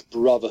 There's this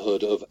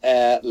brotherhood of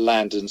air,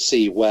 land, and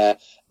sea, where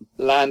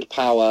land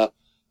power,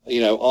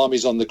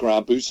 armies on the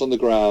ground, boots on the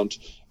ground,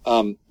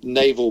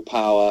 naval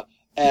power,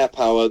 air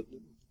power,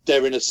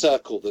 they're in a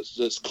circle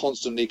that's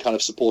constantly kind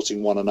of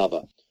supporting one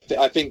another.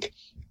 I think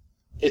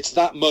it's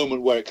that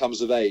moment where it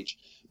comes of age.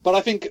 But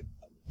I think,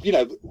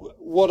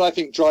 what I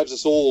think drives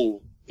us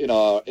all in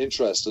our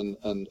interest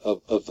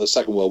of the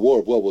Second World War,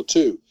 of World War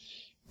II,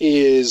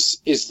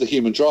 is the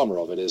human drama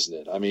of it, isn't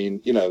it? I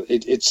mean,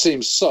 it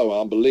seems so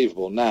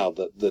unbelievable now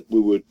that we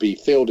would be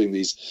fielding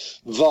these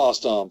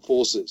vast armed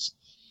forces,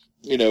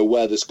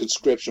 where there's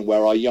conscription,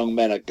 where our young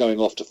men are going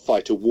off to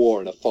fight a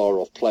war in a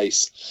far-off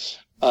place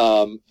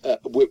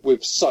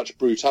with such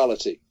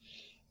brutality.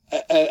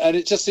 And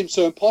it just seems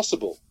so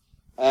impossible.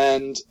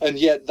 And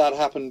yet that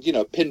happened,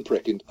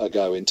 pinprick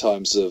ago in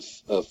terms of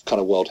kind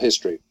of world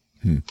history.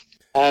 And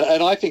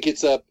I think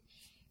it's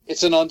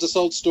an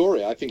undersold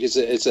story. I think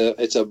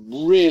it's a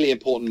really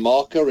important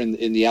marker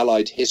in the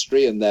Allied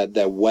history and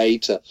their way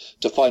to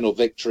final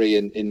victory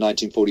in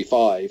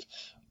 1945.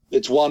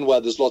 It's one where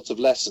there's lots of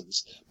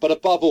lessons, but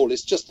above all,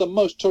 it's just the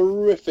most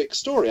terrific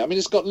story. I mean,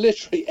 it's got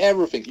literally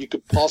everything you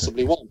could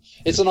possibly want.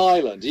 It's an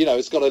island,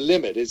 it's got a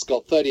limit. It's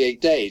got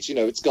 38 days.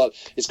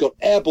 It's got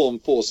airborne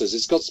forces.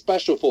 It's got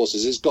special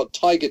forces. It's got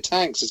Tiger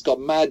tanks. It's got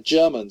mad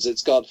Germans.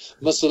 It's got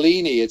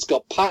Mussolini. It's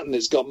got Patton.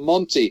 It's got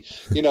Monty.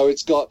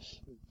 It's got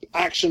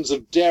actions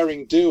of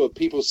daring do of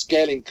people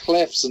scaling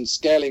cliffs and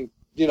scaling,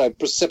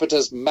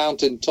 precipitous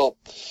mountaintop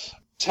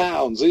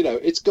towns.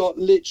 It's got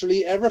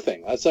literally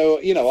everything. So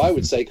I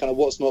would say kind of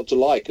what's not to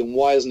like and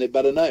why isn't it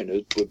better known?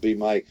 It would be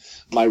my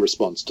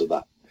response to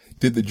that.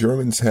 Did the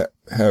Germans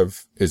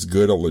have as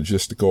good a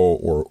logistical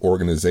or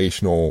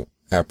organizational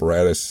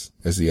apparatus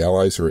as the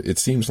Allies, or it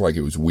seems like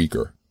it was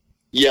weaker?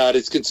 Yeah,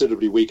 it's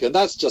considerably weaker, and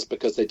that's just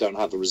because they don't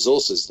have the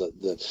resources but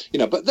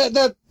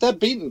they're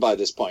beaten by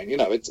this point.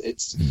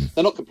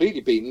 They're not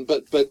completely beaten,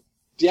 but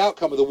the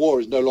outcome of the war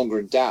is no longer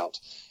in doubt.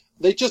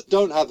 They just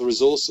don't have the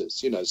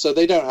resources, so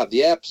they don't have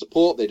the air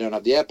support, they don't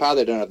have the air power,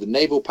 they don't have the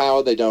naval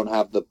power, they don't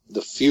have the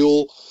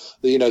fuel,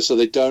 so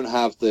they don't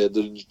have the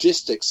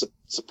logistics,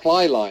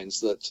 supply lines,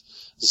 the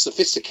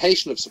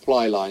sophistication of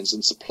supply lines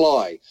and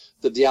supply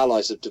that the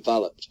Allies have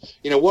developed.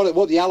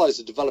 What the Allies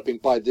are developing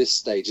by this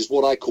stage is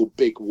what I call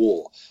big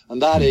war,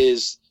 and that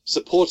is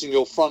supporting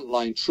your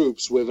frontline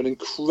troops with an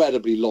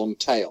incredibly long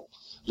tail,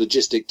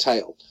 logistic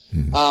tail.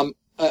 And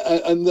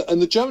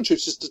the German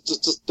troops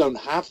just don't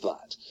have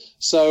that.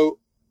 So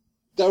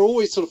they're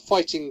always sort of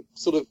fighting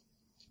with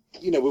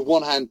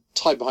one hand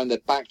tied behind their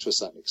back to a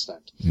certain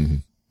extent.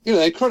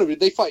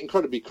 They fight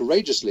incredibly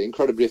courageously,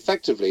 incredibly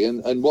effectively.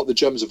 And what the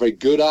Germans are very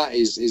good at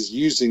is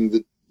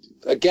using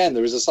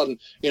there is a sudden,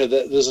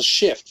 there's a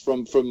shift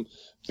from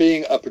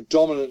being a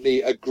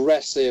predominantly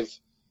aggressive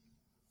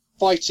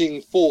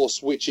fighting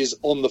force, which is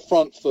on the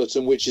front foot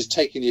and which is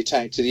taking the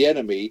attack to the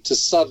enemy, to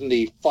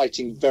suddenly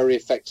fighting very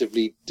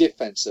effectively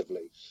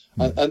defensively.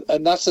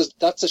 And that's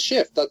a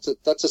shift.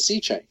 That's a sea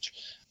change.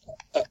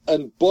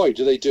 And boy,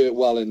 do they do it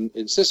well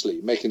in Sicily,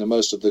 making the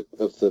most of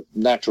the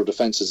natural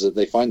defenses that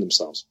they find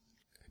themselves.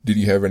 Did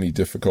you have any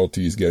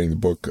difficulties getting the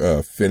book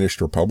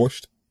finished or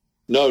published?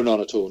 No, none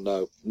at all.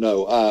 No.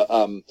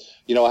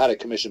 I had it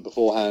commissioned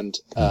beforehand,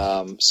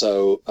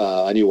 so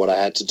I knew what I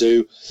had to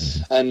do.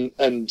 And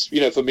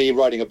for me,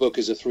 writing a book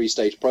is a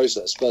 3-stage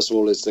process. First of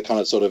all, is the kind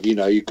of sort of,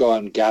 you go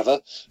out and gather,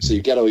 so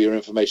you get all your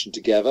information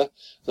together.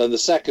 Then the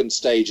second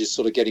stage is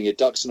sort of getting your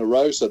ducks in a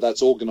row, so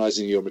that's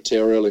organizing your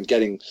material and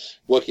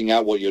working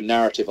out what your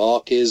narrative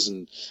arc is,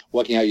 and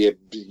working out your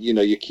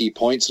key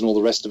points and all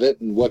the rest of it,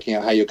 and working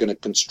out how you're going to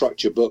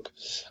construct your book.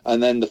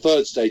 And then the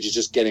third stage is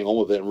just getting on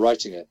with it and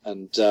writing it.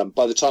 And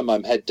by the time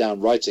I'm head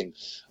down writing,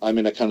 I'm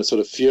in a kind of sort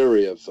of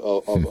fury of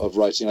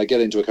writing. I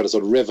get into a kind of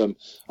sort of rhythm,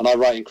 and I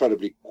write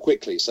incredibly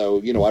quickly.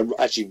 So,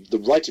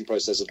 the writing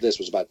process of this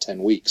was about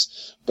 10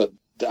 weeks, but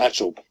the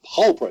actual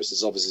whole process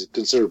is obviously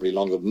considerably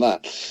longer than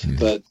that.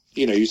 But,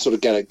 you sort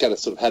of get a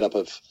sort of head up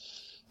of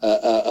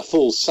a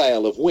full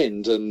sail of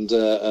wind, and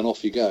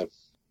off you go.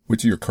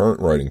 What's your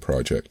current writing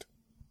project?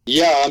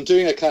 Yeah, I'm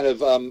doing a kind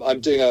of a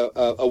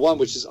one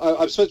which is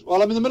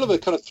I'm in the middle of a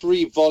kind of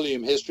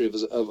 3-volume history of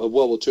World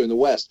War II in the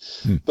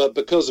West, but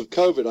because of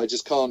COVID, I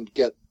just can't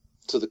get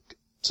to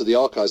the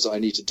archives that I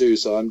need to do.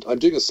 So I'm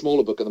doing a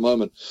smaller book at the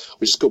moment,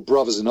 which is called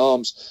Brothers in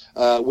Arms,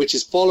 which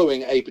is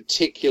following a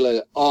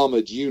particular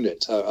armored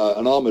unit,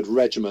 an armored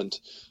regiment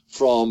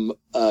from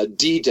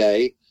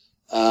D-Day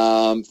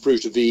through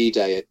to VE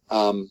Day.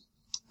 So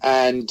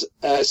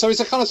it's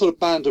a kind of sort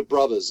of band of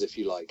brothers, if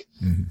you like,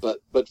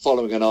 but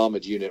following an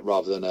armored unit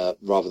rather than a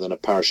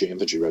parachute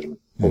infantry regiment,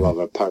 or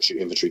rather a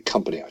parachute infantry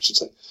company, I should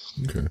say.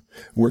 Okay.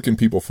 Where can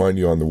people find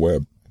you on the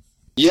web?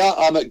 Yeah,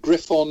 I'm at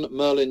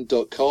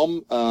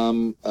griffonmerlin.com.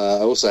 I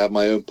also have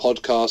my own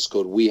podcast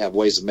called We Have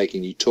Ways of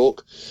Making You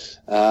Talk.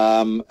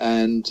 And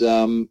I'm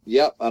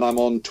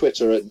on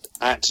Twitter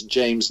at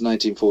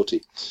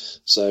James1940.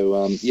 So,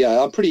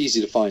 I'm pretty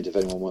easy to find if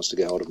anyone wants to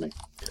get hold of me.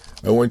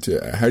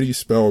 How do you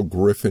spell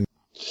Griffin?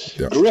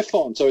 Yeah.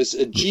 Griffon, so it's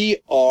a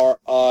GRIFF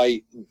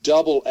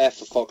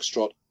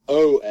Foxtrot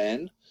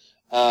ON,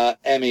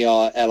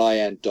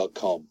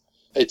 MERLIN.com.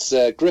 It's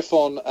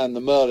Griffon and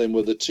the Merlin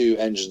were the two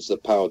engines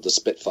that powered the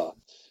Spitfire.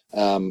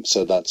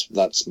 So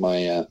that's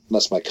my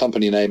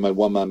company name, my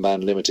one-man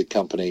band limited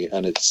company,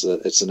 and it's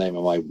the name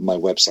of my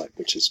website,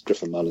 which is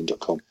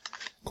griffinmerlin.com.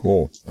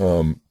 Cool.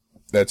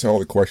 That's all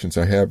the questions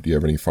I have. Do you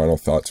have any final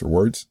thoughts or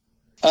words?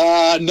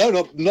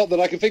 No, not that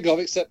I can think of,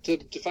 except to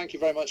thank you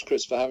very much,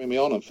 Chris, for having me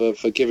on and for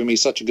giving me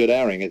such a good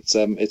airing. It's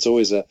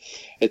always a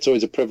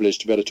privilege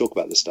to be able to talk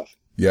about this stuff.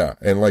 Yeah,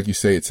 and like you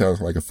say, it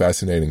sounds like a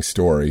fascinating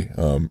story.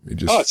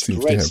 It's a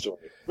great story.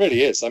 It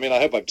really is. I mean, I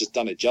hope I've just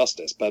done it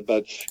justice, but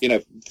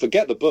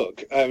forget the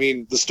book. I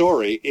mean, the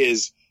story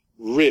is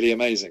really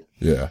amazing.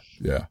 Yeah.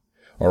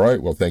 All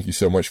right. Well, thank you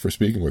so much for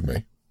speaking with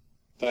me.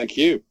 Thank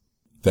you.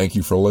 Thank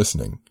you for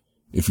listening.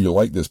 If you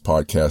like this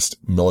podcast,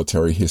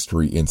 Military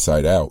History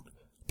Inside Out,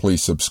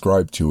 please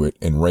subscribe to it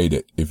and rate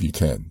it if you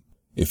can.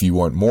 If you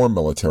want more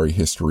military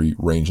history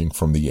ranging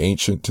from the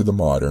ancient to the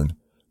modern,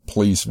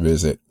 please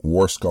visit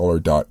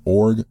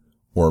warscholar.org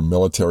or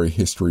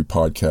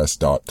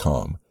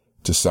militaryhistorypodcast.com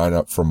to sign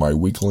up for my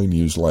weekly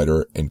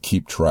newsletter and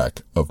keep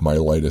track of my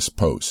latest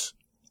posts.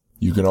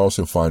 You can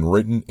also find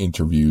written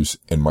interviews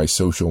and my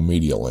social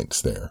media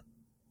links there.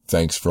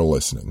 Thanks for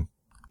listening.